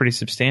traffic pretty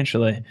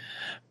substantially.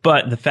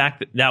 But the fact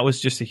that that was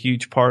just a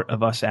huge part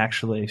of us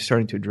actually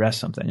starting to address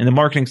something. And the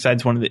marketing side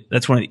is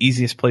that's one of the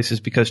easiest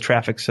places because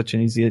traffic's such an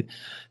easy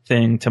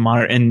thing to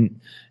monitor.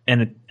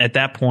 And at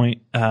that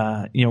point,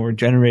 we're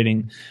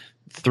generating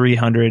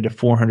 300 to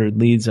 400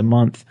 leads a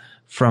month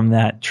from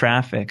that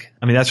traffic.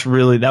 I mean,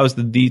 that was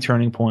the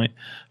turning point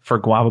for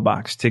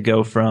GuavaBox to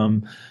go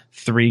from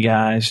 3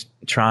 guys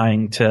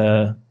trying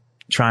to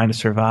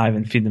survive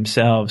and feed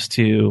themselves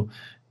to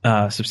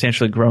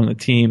substantially growing the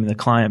team and the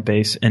client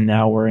base, and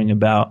now worrying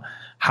about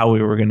how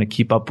we were going to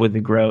keep up with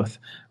the growth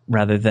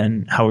rather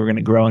than how we were going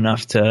to grow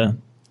enough to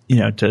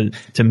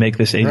make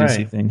this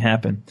agency thing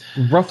happen.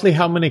 Roughly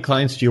how many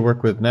clients do you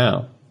work with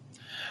now?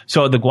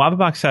 So the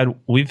GuavaBox side,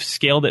 we've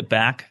scaled it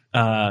back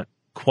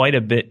quite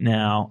a bit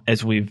now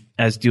as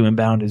Do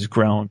Inbound has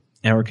grown,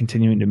 and we're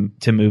continuing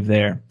to move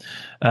there.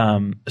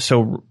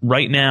 So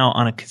right now,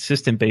 on a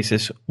consistent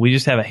basis, we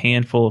just have a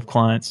handful of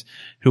clients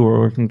who are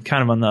working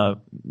kind of on the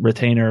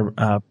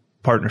retainer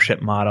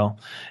partnership model.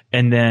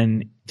 And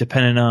then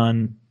depending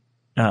on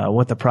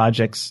what the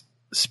project's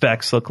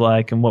specs look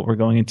like and what we're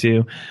going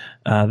into,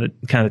 the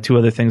kind of the two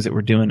other things that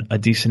we're doing a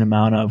decent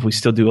amount of, we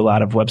still do a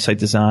lot of website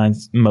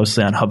designs,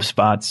 mostly on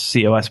HubSpot's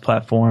COS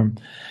platform.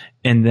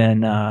 And then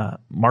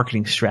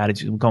marketing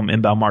strategies. We call them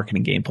inbound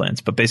marketing game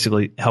plans, but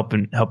basically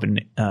helping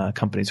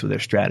companies with their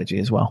strategy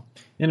as well.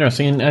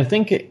 Interesting. And I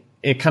think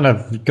it kind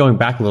of, going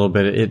back a little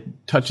bit,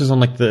 it touches on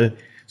like the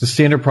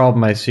standard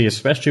problem I see,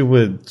 especially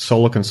with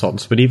solo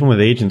consultants, but even with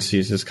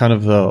agencies, is kind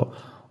of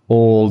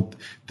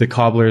the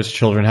cobbler's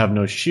children have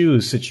no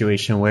shoes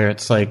situation, where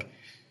it's like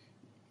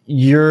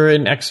you're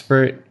an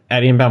expert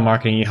at inbound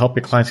marketing, you help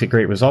your clients get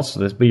great results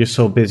with this, but you're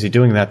so busy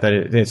doing that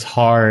it's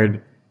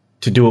hard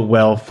to do it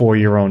well for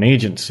your own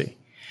agency.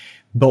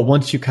 But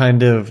once you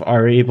kind of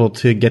are able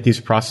to get these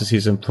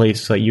processes in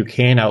place so that you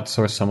can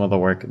outsource some of the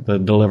work, the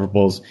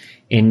deliverables,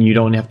 and you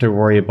don't have to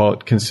worry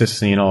about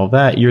consistency and all of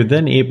that, you're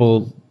then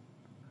able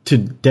to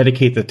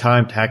dedicate the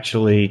time to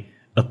actually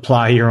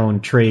apply your own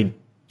trade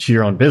to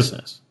your own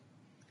business.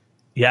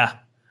 Yeah,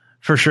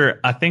 for sure.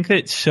 I think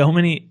that so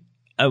many,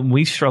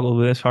 we struggle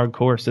with this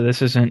hardcore. So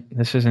this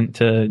isn't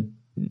to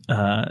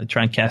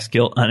try and cast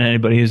guilt on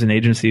anybody who's an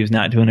agency who's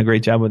not doing a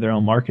great job with their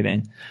own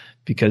marketing,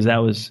 because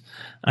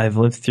I've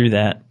lived through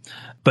that.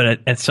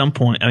 But at some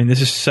point, I mean, this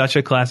is such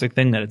a classic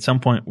thing that at some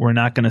point we're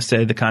not going to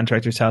say the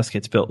contractor's house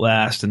gets built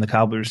last and the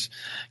cobbler's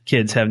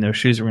kids have no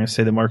shoes. We're going to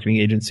say the marketing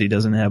agency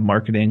doesn't have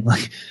marketing.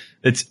 Like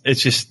it's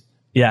just,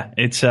 yeah,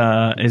 it's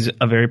is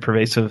a very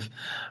pervasive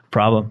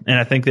problem. And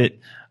I think that,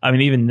 I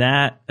mean, even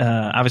that,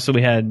 obviously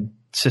we had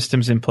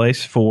systems in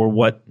place for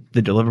what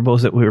the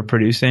deliverables that we were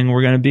producing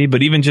were going to be.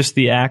 But even just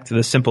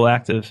the simple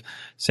act of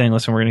saying,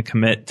 listen, we're going to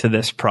commit to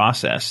this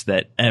process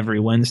that every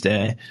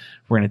Wednesday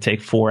we're going to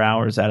take 4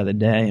 hours out of the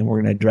day and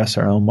we're going to address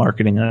our own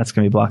marketing, and that's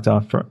going to be blocked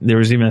off. There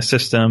was even a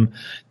system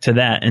to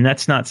that. And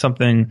that's not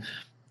something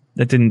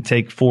that didn't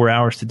take 4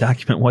 hours to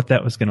document what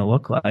that was going to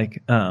look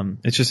like.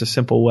 It's just a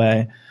simple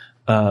way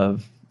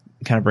of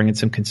kind of bringing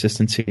some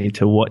consistency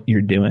to what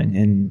you're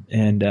doing.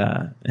 And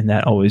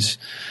that always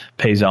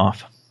pays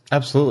off.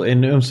 Absolutely.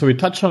 And so we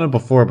touched on it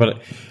before,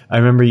 but I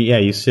remember,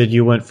 you said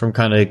you went from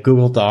kind of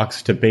Google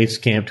Docs to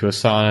Basecamp to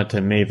Asana to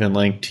Maven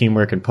Link,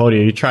 Teamwork, and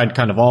Podio. You tried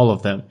kind of all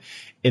of them.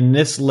 And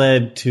this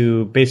led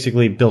to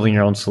basically building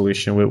your own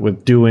solution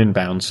with Do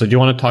Inbound. So do you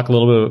want to talk a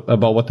little bit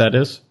about what that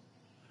is?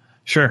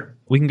 Sure.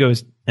 We can go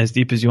as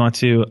deep as you want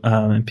to,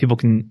 and people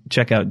can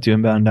check out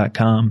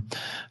doinbound.com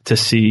to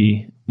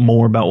see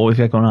more about what we've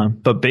got going on.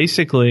 But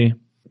basically,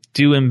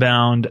 Do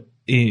Inbound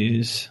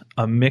is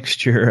a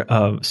mixture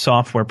of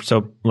software,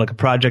 so like a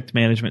project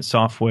management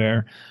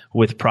software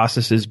with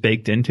processes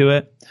baked into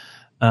it.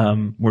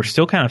 We're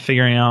still kind of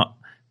figuring out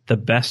the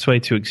best way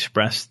to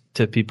express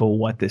to people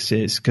what this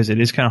is, because it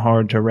is kind of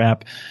hard to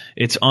wrap.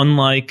 It's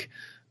unlike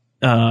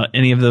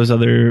any of those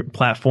other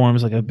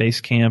platforms like a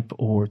Basecamp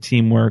or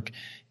Teamwork,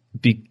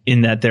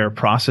 in that there are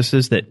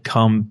processes that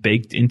come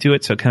baked into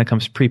it. So it kind of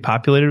comes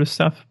pre-populated with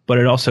stuff, but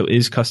it also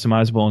is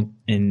customizable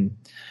and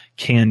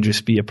can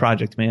just be a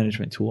project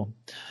management tool.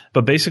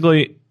 But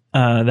basically,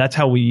 that's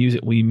how we use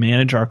it. We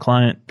manage our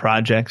client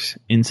projects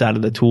inside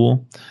of the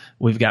tool.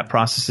 We've got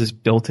processes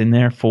built in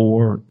there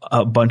for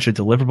a bunch of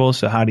deliverables.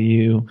 So how do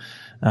you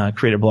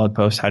create a blog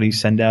post? How do you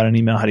send out an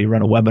email? How do you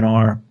run a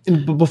webinar?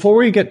 But before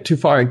we get too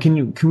far,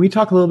 can we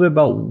talk a little bit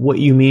about what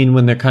you mean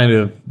when they're kind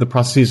of the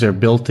processes are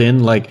built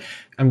in? Like,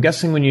 I'm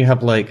guessing when you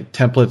have like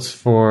templates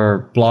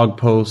for blog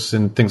posts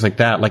and things like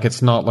that, like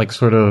it's not like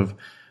sort of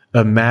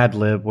a Mad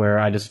Lib where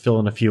I just fill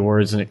in a few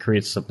words and it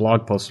creates a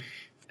blog post.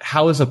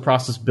 How is a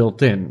process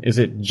built in? Is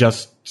it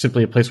just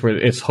simply a place where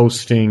it's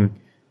hosting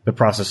the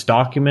process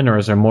document, or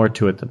is there more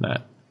to it than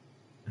that?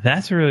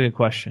 That's a really good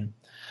question.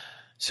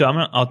 So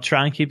I'll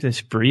try and keep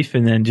this brief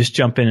and then just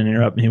jump in and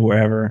interrupt me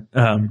wherever.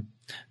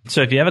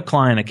 So if you have a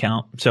client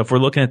account, so if we're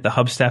looking at the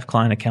Hubstaff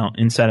client account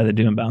inside of the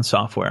Do Inbound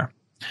software,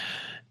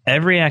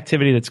 every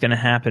activity that's going to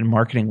happen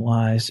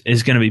marketing-wise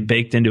is going to be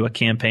baked into a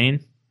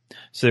campaign.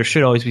 So there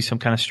should always be some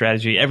kind of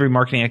strategy. Every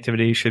marketing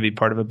activity should be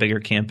part of a bigger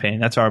campaign.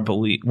 That's our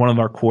belief, one of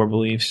our core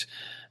beliefs.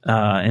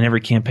 And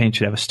every campaign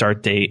should have a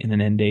start date and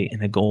an end date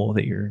and a goal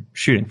that you're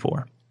shooting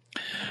for.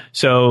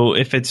 So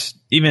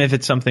even if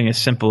it's something as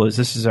simple as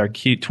this is our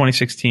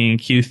 2016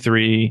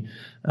 Q3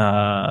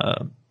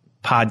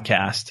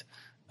 podcast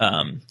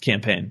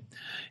campaign.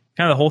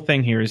 Kind of the whole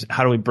thing here is,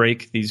 how do we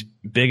break these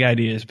big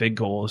ideas, big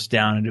goals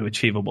down into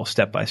achievable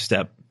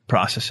step-by-step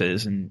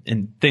processes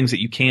and things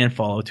that you can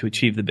follow to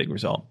achieve the big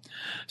result.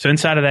 So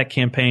inside of that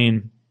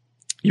campaign,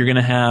 you're going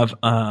to have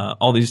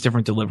all these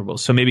different deliverables.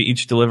 So maybe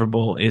each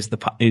deliverable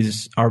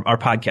is our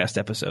podcast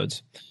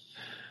episodes.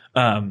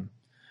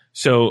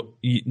 So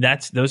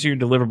those are your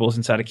deliverables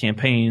inside of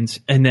campaigns.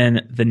 And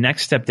then the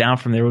next step down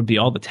from there would be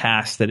all the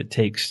tasks that it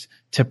takes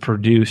to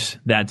produce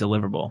that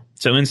deliverable.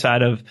 So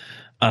inside of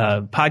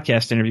a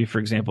podcast interview, for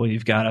example,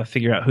 you've got to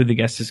figure out who the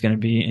guest is going to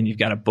be, and you've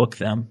got to book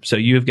them. So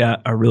you've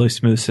got a really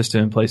smooth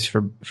system in place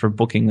for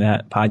booking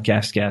that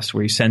podcast guest,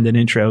 where you send an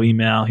intro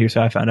email. Here's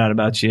how I found out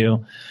about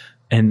you.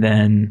 And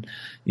then,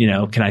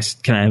 can I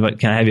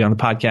have you on the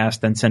podcast?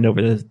 Then send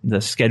over the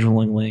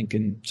scheduling link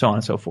and so on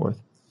and so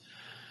forth.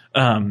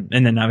 And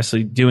then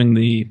obviously doing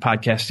the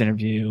podcast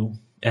interview,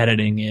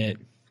 editing it,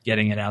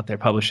 getting it out there,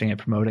 publishing it,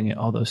 promoting it,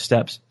 all those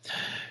steps.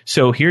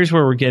 So here's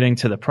where we're getting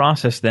to the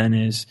process then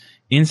is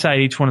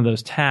inside each one of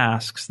those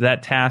tasks,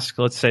 that task,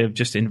 let's say, of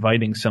just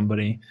inviting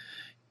somebody,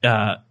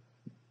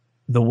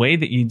 the way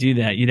that you do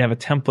that, you'd have a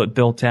template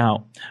built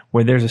out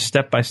where there's a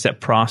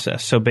step-by-step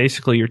process. So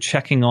basically you're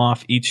checking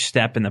off each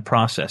step in the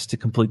process to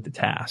complete the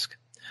task.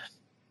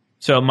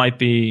 So it might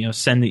be,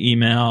 send the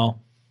email,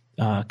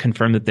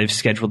 confirm that they've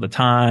scheduled the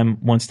time.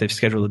 Once they've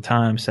scheduled the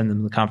time, send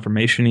them the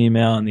confirmation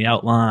email and the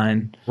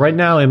outline. Right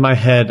now in my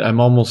head, I'm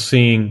almost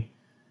seeing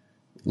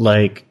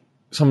like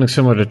something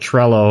similar to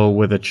Trello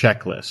with a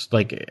checklist.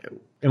 Like,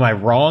 am I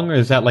wrong, or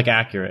is that like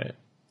accurate?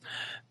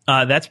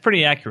 That's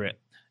pretty accurate.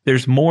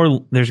 There's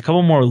a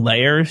couple more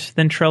layers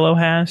than Trello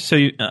has. So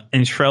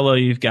in Trello,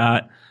 you've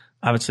got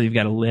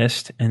a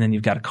list, and then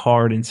you've got a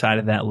card inside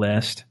of that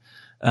list.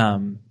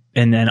 And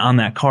then on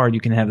that card,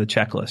 you can have the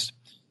checklist.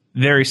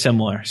 Very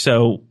similar.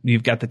 So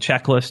you've got the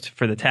checklist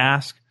for the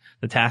task.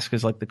 The task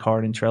is like the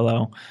card in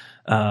Trello.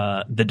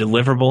 The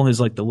deliverable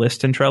is like the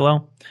list in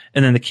Trello.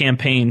 And then the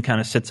campaign kind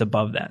of sits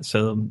above that.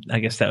 So I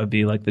guess that would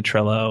be like the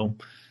Trello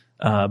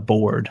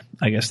board,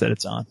 I guess, that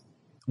it's on.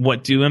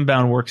 What Do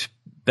Inbound works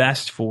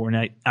best for,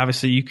 now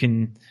obviously you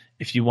can,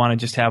 if you want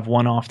to just have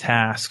one-off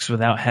tasks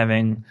without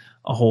having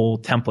a whole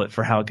template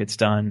for how it gets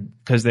done,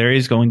 because there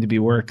is going to be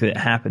work that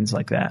happens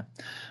like that.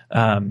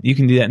 You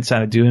can do that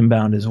inside of Do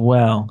Inbound as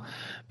well.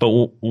 But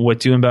what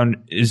Do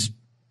Inbound is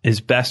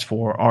best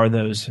for are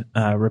those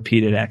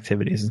repeated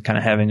activities and kind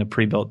of having a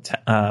pre-built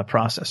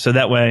process. So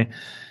that way,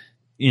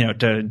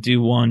 to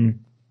do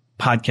one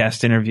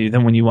podcast interview,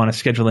 then when you want to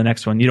schedule the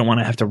next one, you don't want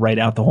to have to write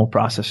out the whole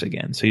process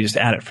again. So you just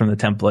add it from the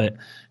template,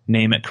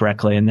 name it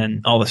correctly, and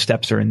then all the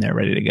steps are in there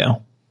ready to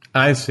go.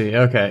 I see.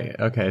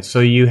 Okay. So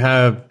you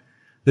have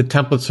the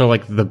templates are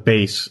like the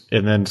base,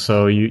 and then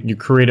so you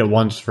create it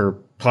once for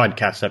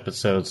podcast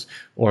episodes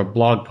or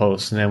blog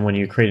posts, and then when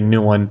you create a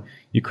new one,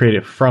 you create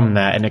it from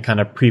that, and it kind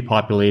of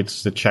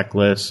pre-populates the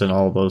checklist and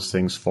all those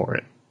things for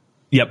it.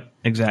 Yep,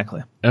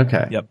 exactly.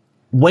 Okay. Yep.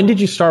 When did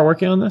you start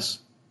working on this?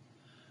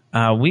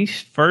 We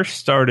first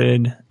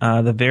started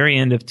the very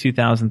end of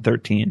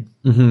 2013.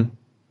 Mm-hmm.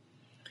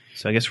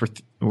 So I guess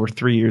we're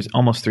 3 years,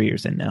 almost 3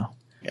 years in now.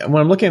 When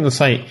I'm looking at the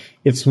site,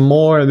 it's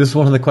more, this is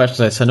one of the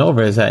questions I sent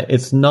over, is that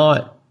it's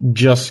not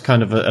just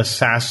kind of a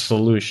SaaS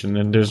solution,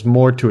 and there's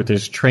more to it.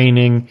 There's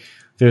training.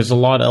 There's a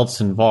lot else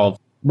involved.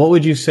 What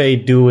would you say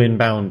Do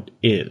Inbound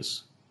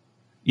is?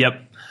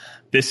 Yep.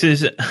 This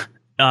is,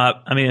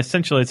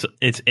 essentially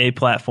it's a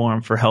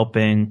platform for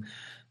helping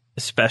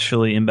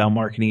especially inbound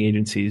marketing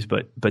agencies,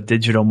 but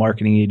digital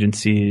marketing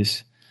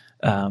agencies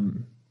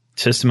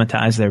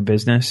systematize their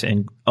business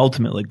and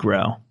ultimately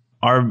grow.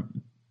 Our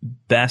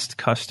best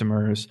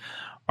customers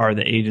are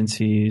the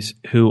agencies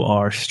who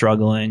are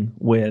struggling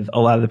with a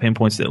lot of the pain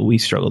points that we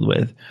struggled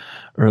with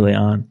early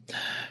on.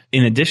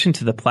 In addition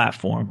to the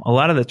platform, a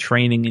lot of the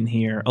training in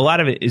here, a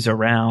lot of it is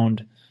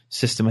around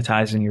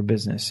systematizing your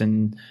business.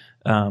 And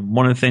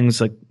one of the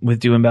things like with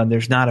Do Inbound,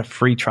 there's not a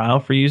free trial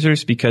for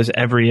users, because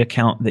every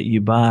account that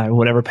you buy,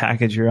 whatever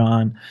package you're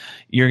on,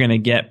 you're going to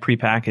get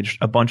prepackaged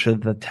a bunch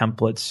of the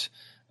templates,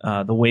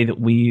 the way that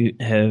we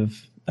have,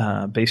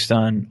 based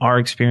on our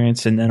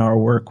experience and then our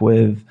work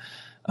with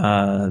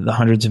the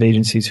hundreds of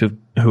agencies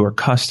who are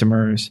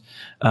customers,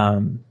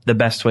 the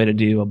best way to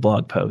do a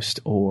blog post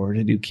or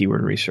to do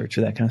keyword research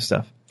or that kind of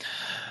stuff.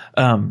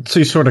 So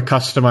you sort of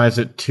customize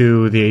it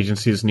to the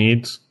agency's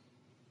needs?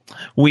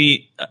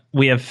 We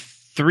have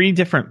 3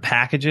 different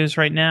packages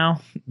right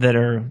now that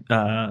are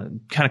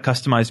kind of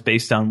customized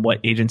based on what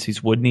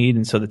agencies would need.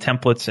 And so the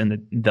templates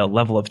and the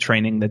level of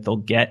training that they'll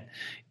get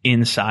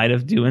inside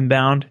of Do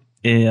Inbound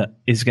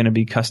is going to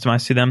be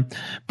customized to them.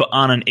 But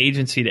on an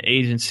agency to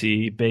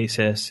agency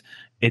basis,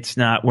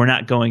 we're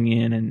not going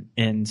in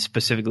and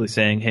specifically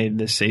saying, hey,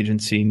 this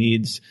agency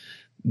needs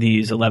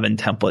these 11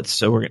 templates,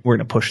 so we're going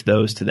to push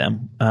those to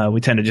them.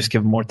 We tend to just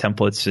give them more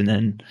templates, and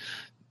then,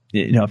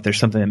 if there's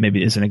something that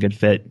maybe isn't a good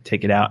fit,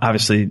 take it out.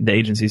 Obviously, the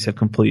agencies have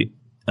complete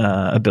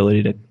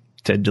ability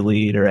to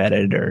delete or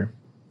edit or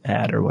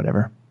add or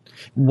whatever.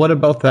 What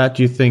about that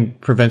do you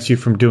think prevents you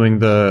from doing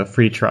the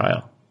free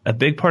trial? A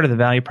big part of the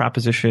value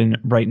proposition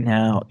right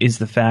now is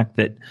the fact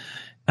that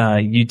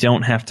you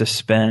don't have to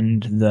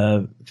spend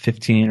the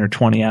 15 or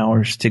 20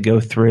 hours to go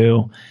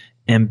through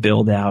and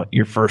build out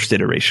your first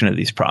iteration of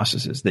these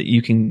processes, that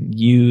you can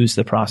use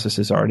the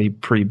processes already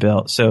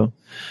pre-built. So,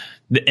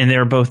 and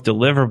they're both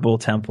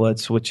deliverable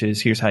templates, which is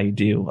here's how you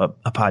do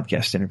a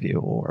podcast interview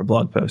or a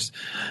blog post.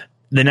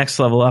 The next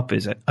level up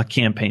is a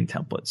campaign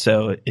template.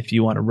 So if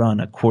you want to run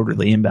a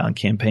quarterly inbound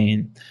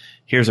campaign,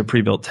 here's a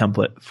pre-built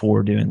template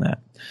for doing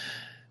that.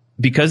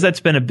 Because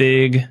that's been a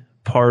big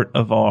part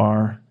of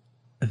our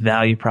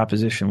value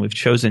proposition, we've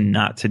chosen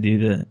not to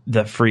do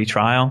the free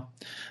trial.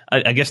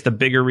 I guess the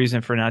bigger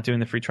reason for not doing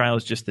the free trial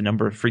is just the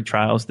number of free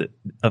trials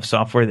of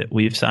software that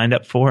we've signed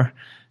up for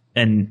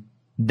and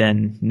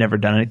then never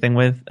done anything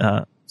with.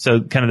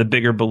 So kind of the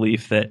bigger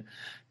belief that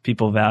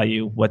people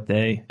value what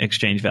they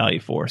exchange value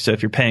for. So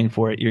if you're paying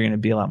for it, you're going to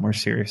be a lot more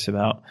serious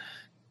about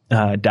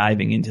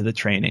diving into the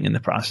training and the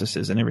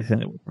processes and everything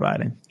that we're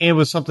providing. And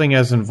with something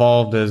as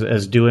involved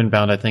as Do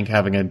Inbound, I think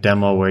having a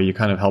demo where you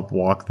kind of help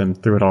walk them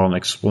through it all and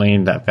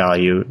explain that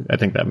value, I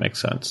think that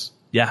makes sense.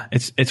 Yeah,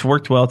 it's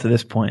worked well to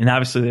this point. And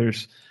obviously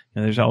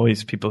there's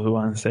always people who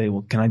want to say,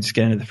 well, can I just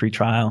get into the free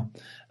trial?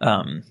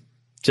 And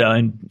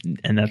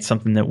that's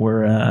something that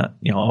we're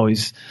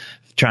always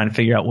trying to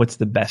figure out what's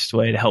the best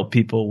way to help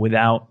people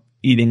without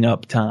eating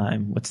up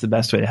time. What's the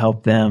best way to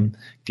help them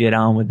get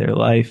on with their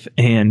life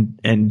and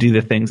do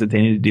the things that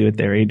they need to do at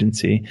their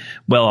agency,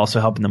 while also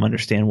helping them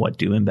understand what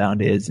Do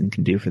Inbound is and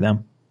can do for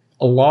them.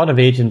 A lot of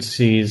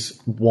agencies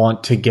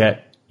want to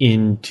get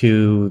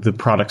into the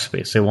product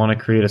space. They want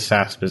to create a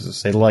SaaS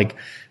business. They like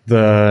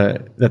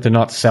that they're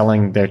not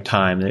selling their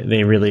time.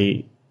 They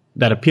really,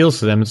 that appeals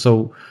to them.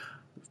 So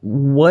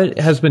what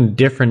has been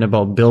different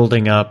about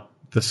building up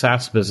the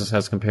SaaS business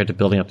as compared to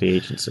building up the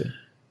agency?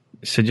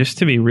 So just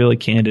to be really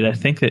candid, I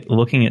think that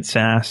looking at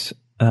SaaS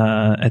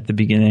at the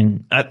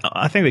beginning,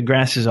 I think the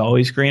grass is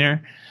always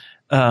greener.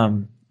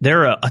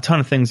 There are a ton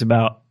of things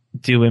about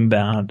Do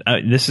Inbound.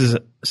 This is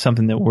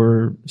something that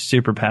we're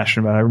super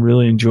passionate about. I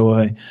really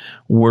enjoy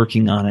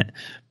working on it,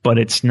 but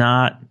it's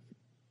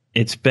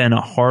been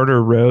a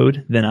harder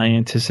road than I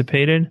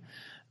anticipated.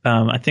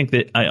 I think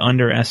that I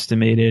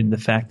underestimated the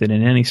fact that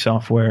in any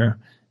software,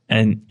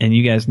 and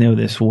you guys know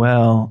this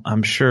well,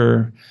 I'm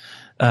sure,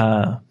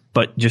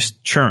 but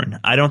just churn.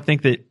 I don't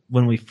think that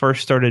when we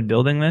first started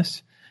building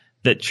this,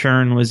 that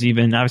churn was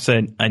even,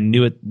 obviously I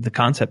knew what the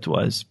concept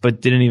was,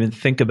 but didn't even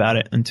think about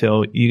it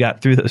until you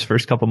got through those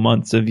first couple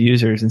months of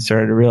users and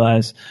started to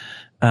realize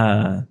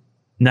not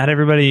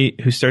everybody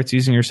who starts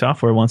using your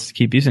software wants to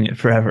keep using it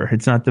forever.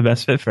 It's not the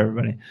best fit for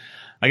everybody.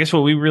 I guess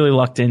what we really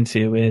lucked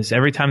into is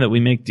every time that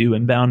we make Do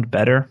Inbound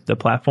better, the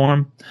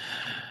platform,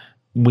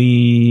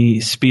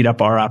 we speed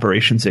up our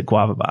operations at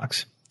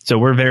GuavaBox. So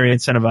we're very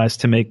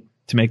incentivized to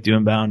make Do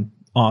Inbound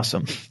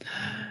awesome.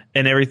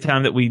 And every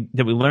time that we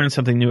learn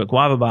something new at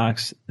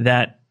GuavaBox,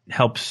 that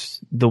helps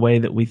the way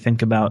that we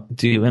think about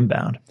Do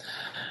Inbound.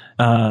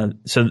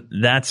 So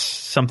that's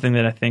something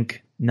that I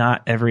think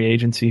not every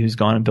agency who's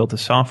gone and built a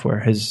software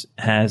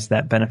has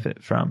that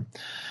benefit from.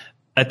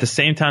 At the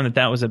same time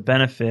that was a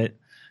benefit,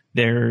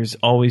 there's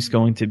always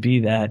going to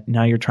be that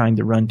now you're trying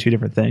to run two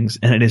different things,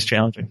 and it is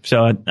challenging.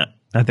 So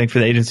I think for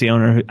the agency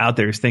owner out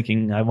there who's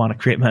thinking, I want to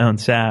create my own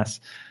SaaS,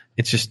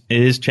 it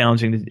is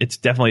challenging. It's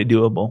definitely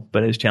doable,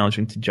 but it is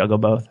challenging to juggle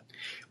both.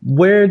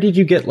 Where did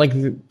you get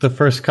the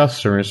first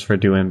customers for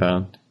Do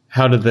Inbound?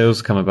 How did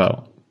those come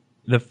about?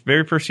 The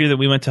very first year that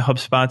we went to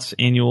HubSpot's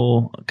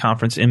annual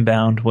conference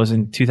Inbound was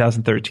in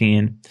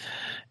 2013.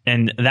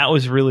 And that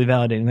was really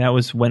validating. That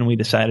was when we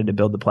decided to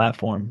build the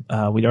platform.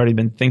 We'd already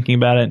been thinking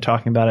about it and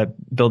talking about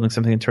it, building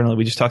something internally.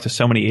 We just talked to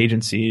so many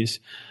agencies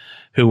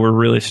who were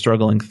really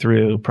struggling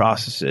through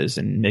processes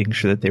and making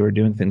sure that they were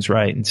doing things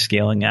right and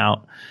scaling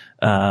out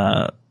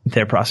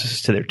their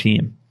processes to their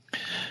team.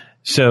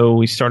 So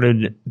we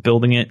started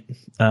building it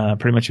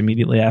pretty much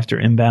immediately after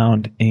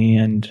Inbound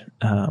and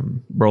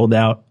rolled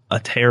out a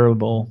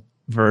terrible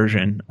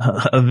version,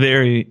 a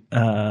very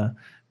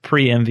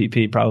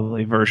pre-MVP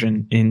probably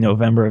version in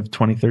November of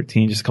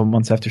 2013, just a couple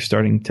months after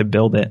starting to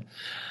build it,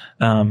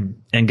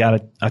 and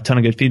got a ton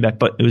of good feedback.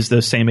 But it was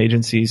those same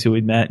agencies who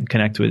we'd met and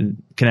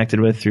connected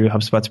with through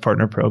HubSpot's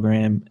partner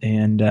program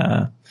and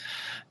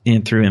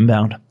through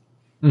Inbound.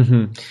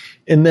 Mm-hmm.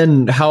 And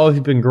then how have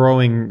you been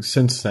growing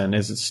since then?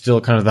 Is it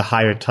still kind of the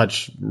higher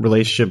touch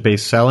relationship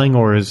based selling,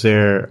 or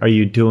are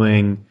you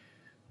doing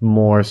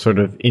more sort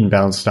of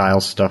inbound style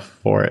stuff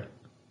for it?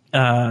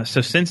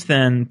 So since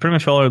then, pretty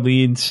much all our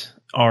leads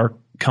are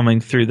coming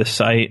through the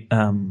site.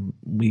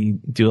 We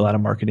do a lot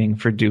of marketing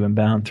for Do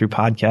Inbound through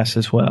podcasts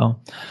as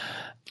well.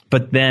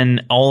 But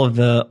then all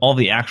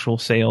the actual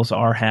sales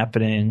are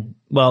happening.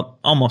 Well,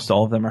 almost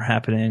all of them are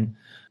happening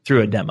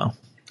through a demo.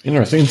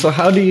 Interesting. So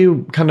how do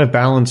you kind of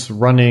balance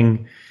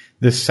running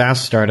this SaaS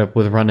startup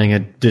with running a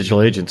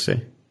digital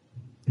agency?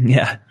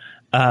 Yeah,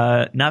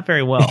 not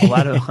very well. A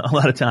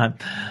lot of time.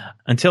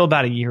 Until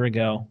about a year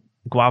ago,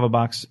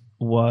 GuavaBox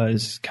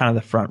was kind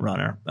of the front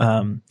runner.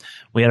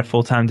 We had a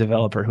full-time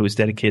developer who was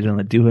dedicated on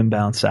the Do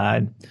Inbound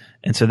side,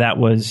 and so that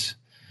was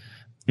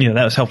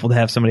helpful to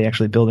have somebody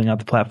actually building out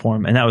the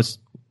platform. And that was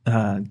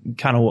kind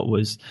of what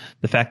was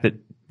the fact that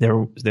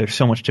there's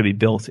so much to be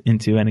built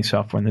into any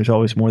software, and there's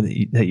always more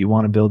that you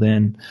want to build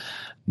in.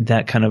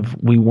 That kind of,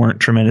 we weren't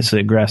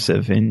tremendously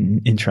aggressive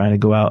in trying to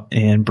go out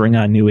and bring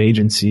on new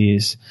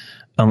agencies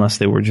unless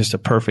they were just a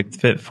perfect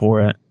fit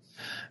for it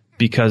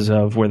because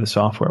of where the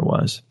software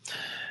was.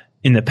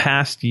 In the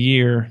past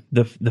year,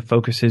 the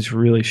focus has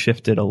really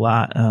shifted a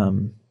lot.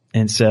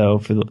 And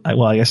so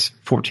I guess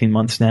 14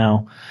 months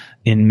now,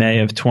 in May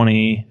of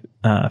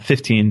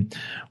 2015,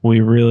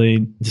 we really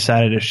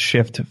decided to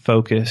shift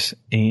focus,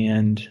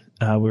 and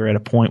we were at a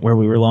point where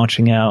we were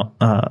launching out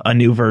a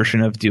new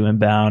version of Do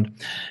Inbound.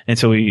 And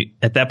so we,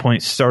 at that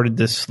point, started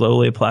to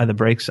slowly apply the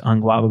brakes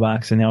on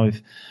GuavaBox, and now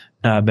we've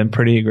been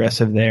pretty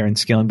aggressive there and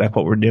scaling back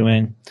what we're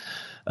doing.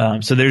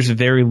 So there's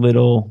very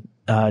little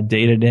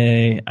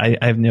day-to-day. I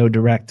have no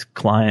direct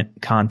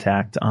client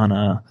contact on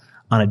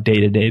a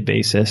day-to-day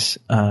basis.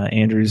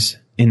 Andrew's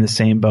in the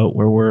same boat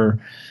where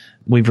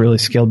we've really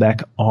scaled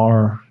back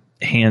our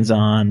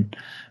hands-on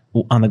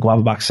on the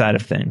GuavaBox side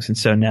of things. And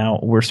so now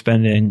we're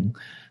spending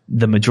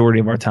the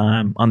majority of our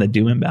time on the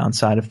Do Inbound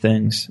side of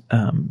things,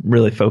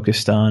 really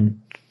focused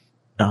on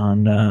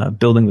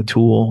building the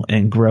tool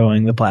and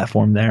growing the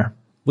platform there.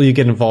 Will you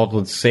get involved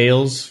with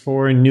sales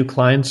for new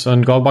clients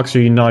on GuavaBox, or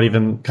are you not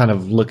even kind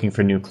of looking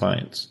for new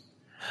clients?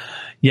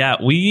 Yeah,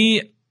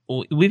 we've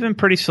been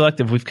pretty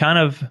selective. We've kind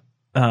of,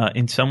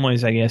 in some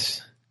ways, I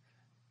guess,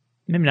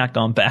 maybe not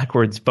gone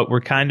backwards, but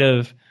we're kind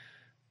of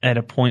at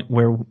a point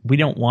where we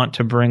don't want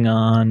to bring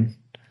on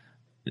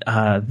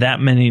that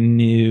many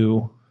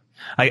new.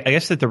 I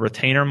guess that the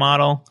retainer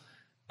model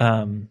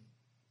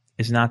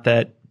is not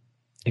that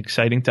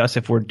exciting to us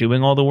if we're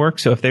doing all the work.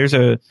 So if there's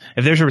a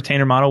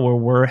retainer model where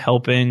we're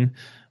helping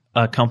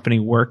a company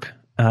work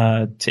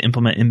to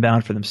implement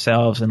inbound for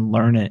themselves and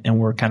learn it, and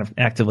we're kind of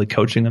actively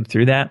coaching them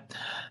through that,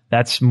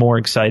 that's more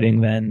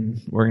exciting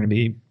than we're going to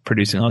be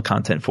producing all the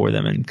content for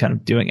them and kind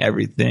of doing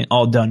everything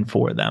all done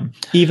for them.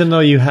 Even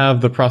though you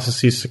have the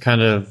processes to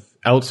kind of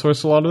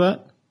outsource a lot of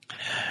that?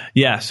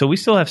 Yeah. So we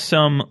still have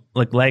some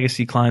like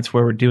legacy clients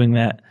where we're doing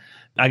that.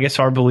 I guess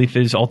our belief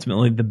is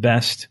ultimately the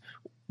best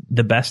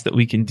that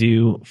we can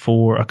do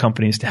for a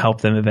company is to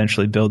help them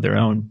eventually build their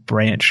own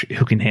branch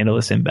who can handle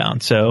this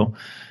inbound. So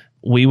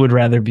we would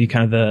rather be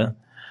kind of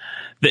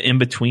the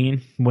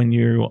in-between when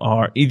you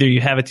are either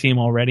you have a team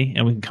already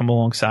and we can come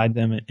alongside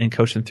them and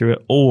coach them through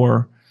it,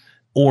 or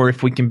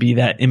if we can be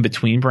that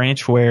in-between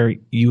branch where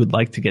you would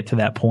like to get to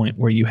that point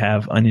where you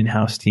have an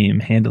in-house team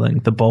handling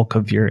the bulk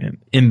of your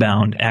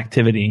inbound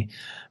activity,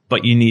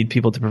 but you need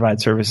people to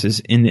provide services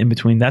in the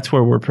in-between. That's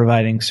where we're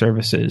providing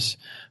services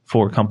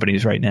for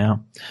companies right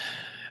now.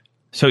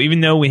 So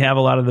even though we have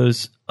a lot of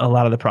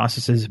the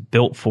processes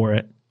built for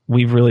it,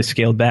 we've really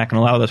scaled back, and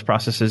a lot of those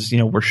processes,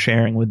 we're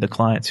sharing with the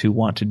clients who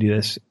want to do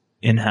this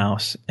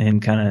in-house,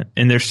 and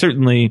there's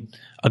certainly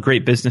a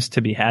great business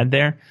to be had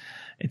there.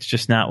 It's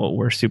just not what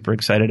we're super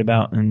excited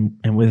about.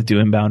 And with Do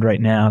Inbound right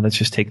now, that's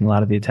just taking a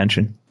lot of the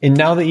attention. And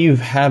now that you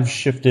have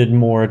shifted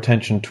more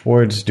attention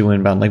towards Do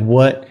Inbound, like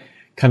what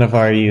kind of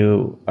are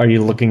you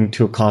looking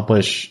to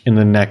accomplish in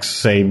the next,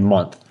 say,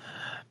 month?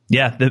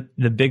 Yeah,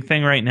 the big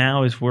thing right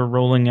now is we're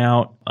rolling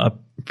out a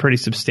pretty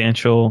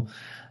substantial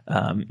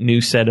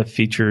new set of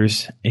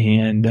features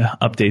and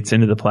updates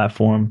into the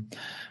platform.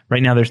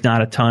 Right now, there's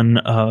not a ton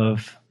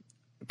of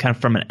kind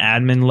of from an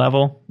admin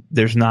level.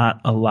 There's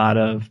not a lot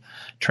of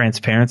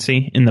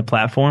transparency in the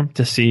platform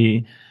to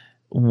see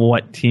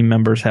what team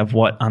members have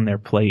what on their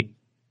plate.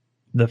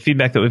 The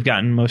feedback that we've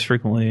gotten most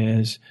frequently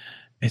is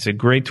it's a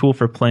great tool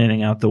for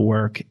planning out the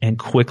work and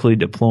quickly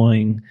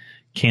deploying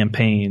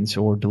campaigns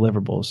or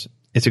deliverables.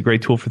 It's a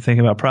great tool for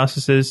thinking about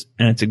processes,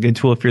 and it's a good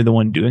tool if you're the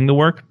one doing the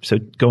work. So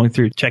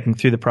checking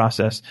through the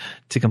process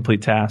to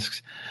complete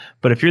tasks.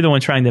 But if you're the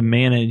one trying to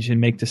manage and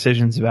make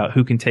decisions about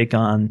who can take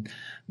on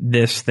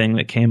this thing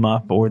that came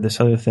up or this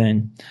other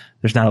thing,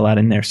 there's not a lot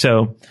in there.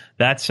 So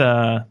that's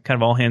kind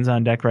of all hands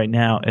on deck right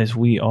now, as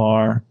we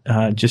are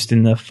just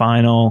in the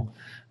final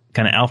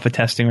kind of alpha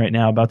testing right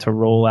now, about to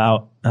roll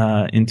out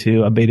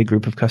into a beta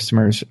group of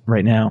customers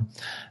right now,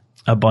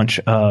 a bunch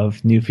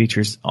of new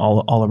features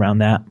all around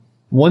that.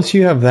 Once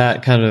you have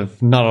that kind of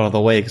not out of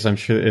the way, because I'm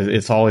sure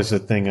it's always a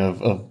thing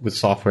of with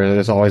software,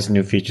 there's always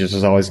new features,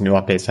 there's always new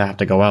updates that have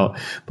to go out.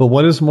 But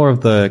what is more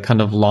of the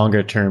kind of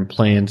longer term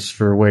plans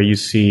for where you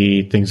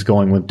see things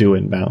going with Do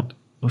Inbound?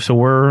 So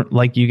we're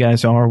like you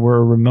guys are, we're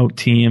a remote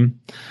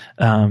team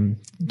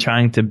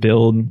trying to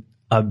build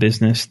a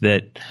business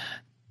that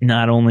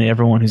not only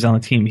everyone who's on the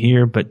team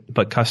here,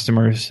 but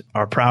customers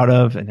are proud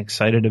of and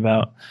excited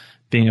about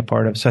being a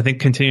part of. So I think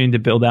continuing to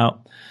build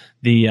out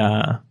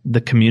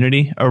the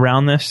community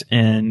around this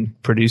and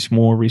produce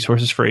more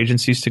resources for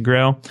agencies to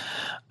grow.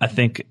 I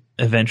think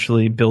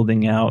eventually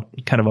building out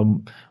kind of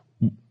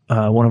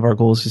one of our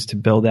goals is to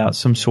build out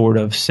some sort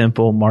of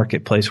simple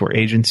marketplace where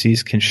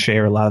agencies can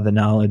share a lot of the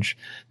knowledge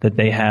that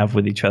they have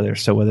with each other.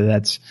 So whether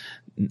that's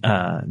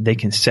they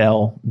can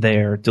sell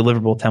their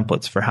deliverable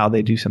templates for how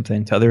they do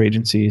something to other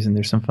agencies, and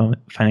there's some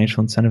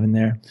financial incentive in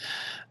there.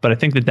 But I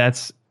think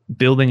that's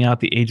building out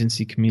the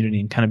agency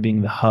community and kind of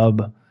being the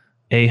hub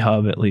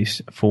at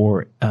least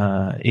for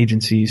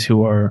agencies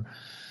who are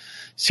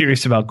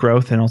serious about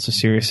growth and also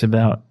serious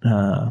about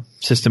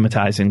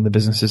systematizing the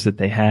businesses that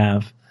they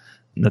have.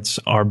 That's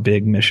our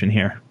big mission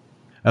here.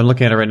 I'm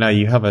looking at it right now.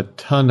 You have a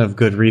ton of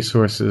good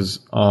resources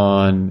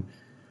on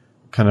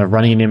kind of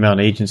running an inbound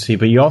agency,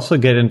 but you also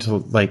get into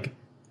like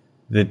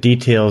the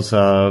details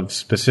of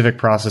specific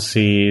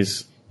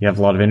processes you have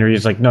a lot of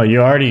interviews. Like, no,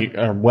 you already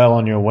are well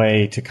on your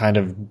way to kind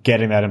of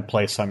getting that in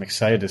place. So I'm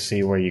excited to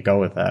see where you go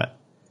with that.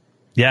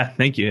 Yeah,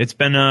 thank you. It's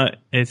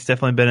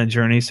definitely been a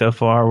journey so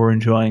far. We're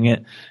enjoying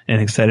it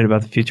and excited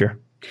about the future.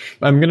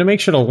 I'm going to make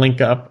sure to link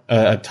up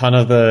a ton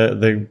of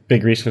the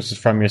big resources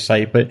from your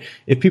site. But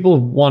if people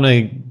want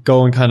to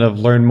go and kind of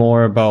learn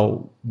more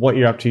about what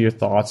you're up to, your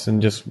thoughts,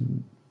 and just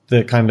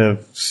the kind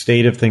of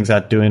state of things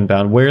at Do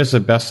Inbound, where is the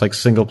best like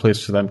single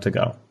place for them to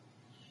go?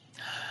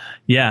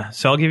 Yeah,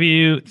 so I'll give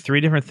you 3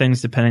 different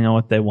things depending on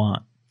what they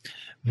want.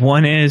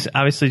 One is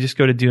obviously just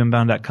go to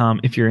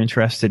doinbound.com if you're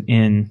interested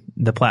in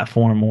the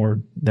platform, or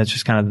that's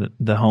just kind of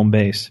the home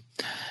base.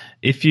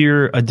 If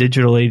you're a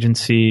digital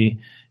agency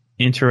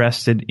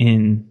interested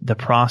in the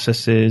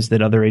processes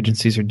that other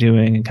agencies are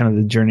doing and kind of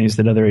the journeys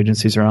that other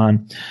agencies are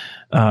on,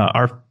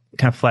 our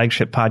kind of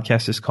flagship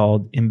podcast is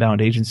called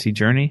Inbound Agency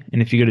Journey.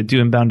 And if you go to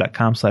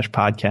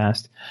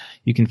doinbound.com/podcast,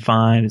 you can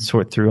find and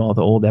sort through all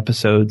the old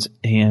episodes.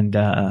 And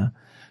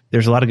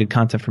there's a lot of good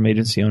content from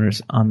agency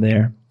owners on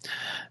there.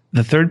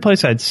 The third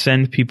place I'd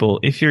send people,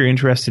 if you're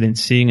interested in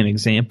seeing an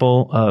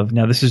example of,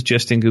 now this is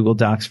just in Google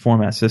Docs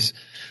formats. This,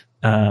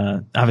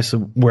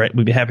 obviously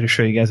we'd be happy to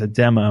show you guys a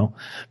demo,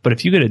 but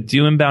if you go to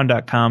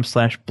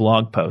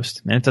doinbound.com/blog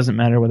post, and it doesn't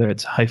matter whether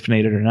it's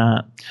hyphenated or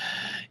not,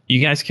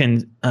 you guys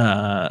can,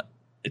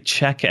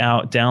 check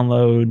out,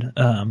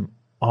 download,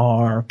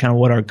 our kind of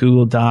what our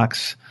Google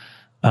Docs,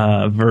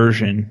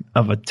 version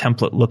of a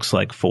template looks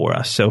like for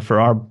us. So for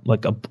our,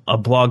 like a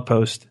blog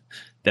post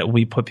that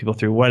we put people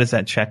through, what does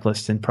that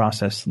checklist and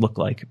process look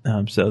like?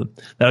 So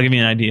that'll give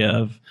you an idea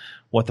of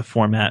what the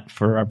format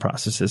for our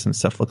processes and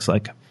stuff looks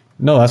like.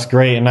 No, that's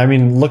great. And I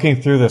mean, looking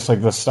through this,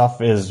 like the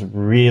stuff is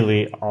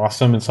really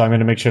awesome. And so I'm going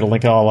to make sure to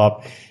link it all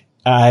up.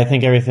 I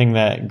think everything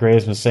that Gray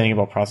has been saying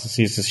about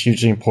processes is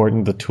hugely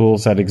important. The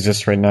tools that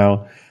exist right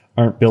now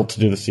aren't built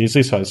to do this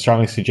easily. So I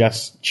strongly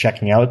suggest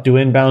checking out Do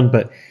Inbound.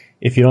 But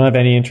if you don't have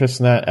any interest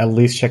in that, at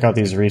least check out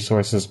these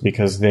resources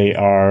because they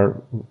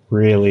are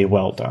really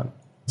well done.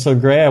 So,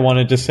 Gray, I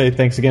wanted to say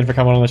thanks again for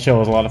coming on the show. It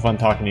was a lot of fun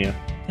talking to you.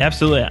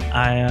 Absolutely.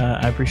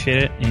 I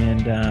appreciate it,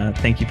 and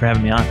thank you for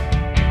having me on.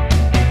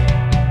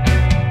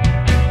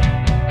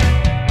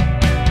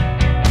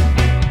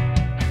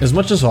 As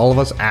much as all of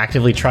us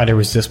actively try to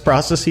resist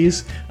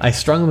processes, I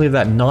strongly believe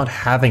that not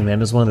having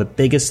them is one of the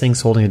biggest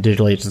things holding a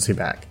digital agency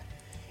back.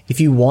 If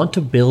you want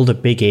to build a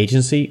big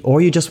agency,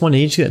 or you just want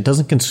an agency that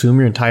doesn't consume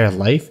your entire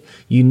life,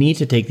 you need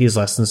to take these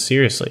lessons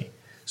seriously.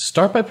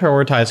 Start by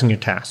prioritizing your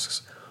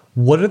tasks.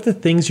 What are the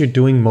things you're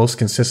doing most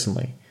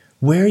consistently?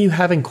 Where are you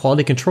having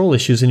quality control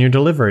issues in your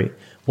delivery?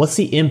 What's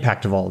the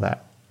impact of all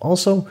that?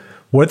 Also,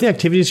 what are the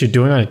activities you're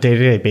doing on a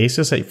day-to-day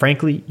basis that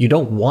frankly you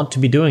don't want to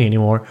be doing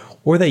anymore,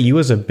 or that you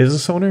as a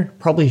business owner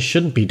probably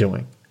shouldn't be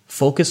doing?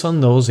 Focus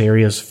on those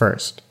areas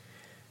first.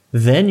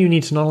 Then you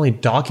need to not only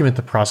document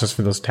the process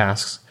for those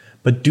tasks,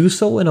 but do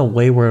so in a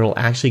way where it will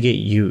actually get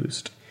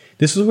used.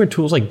 This is where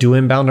tools like Do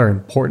Inbound are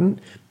important,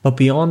 but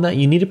beyond that,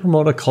 you need to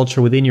promote a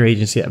culture within your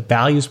agency that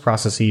values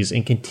processes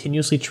and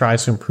continuously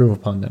tries to improve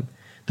upon them.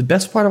 The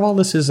best part of all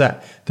this is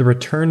that the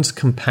returns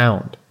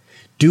compound.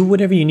 Do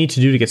whatever you need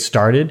to do to get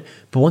started,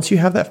 but once you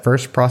have that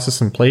first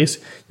process in place,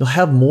 you'll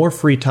have more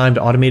free time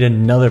to automate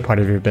another part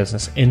of your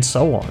business, and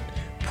so on.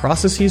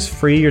 Processes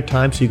free your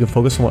time so you can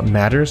focus on what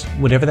matters,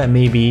 whatever that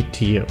may be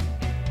to you.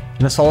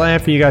 And that's all I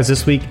have for you guys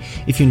this week.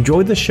 If you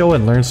enjoyed the show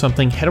and learned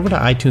something, head over to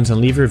iTunes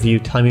and leave a review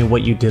telling me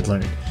what you did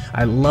learn.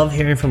 I love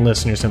hearing from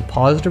listeners, and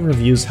positive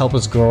reviews help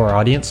us grow our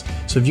audience.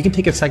 So if you can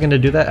take a second to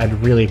do that, I'd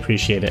really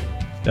appreciate it.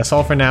 That's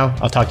all for now.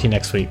 I'll talk to you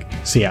next week.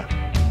 See ya.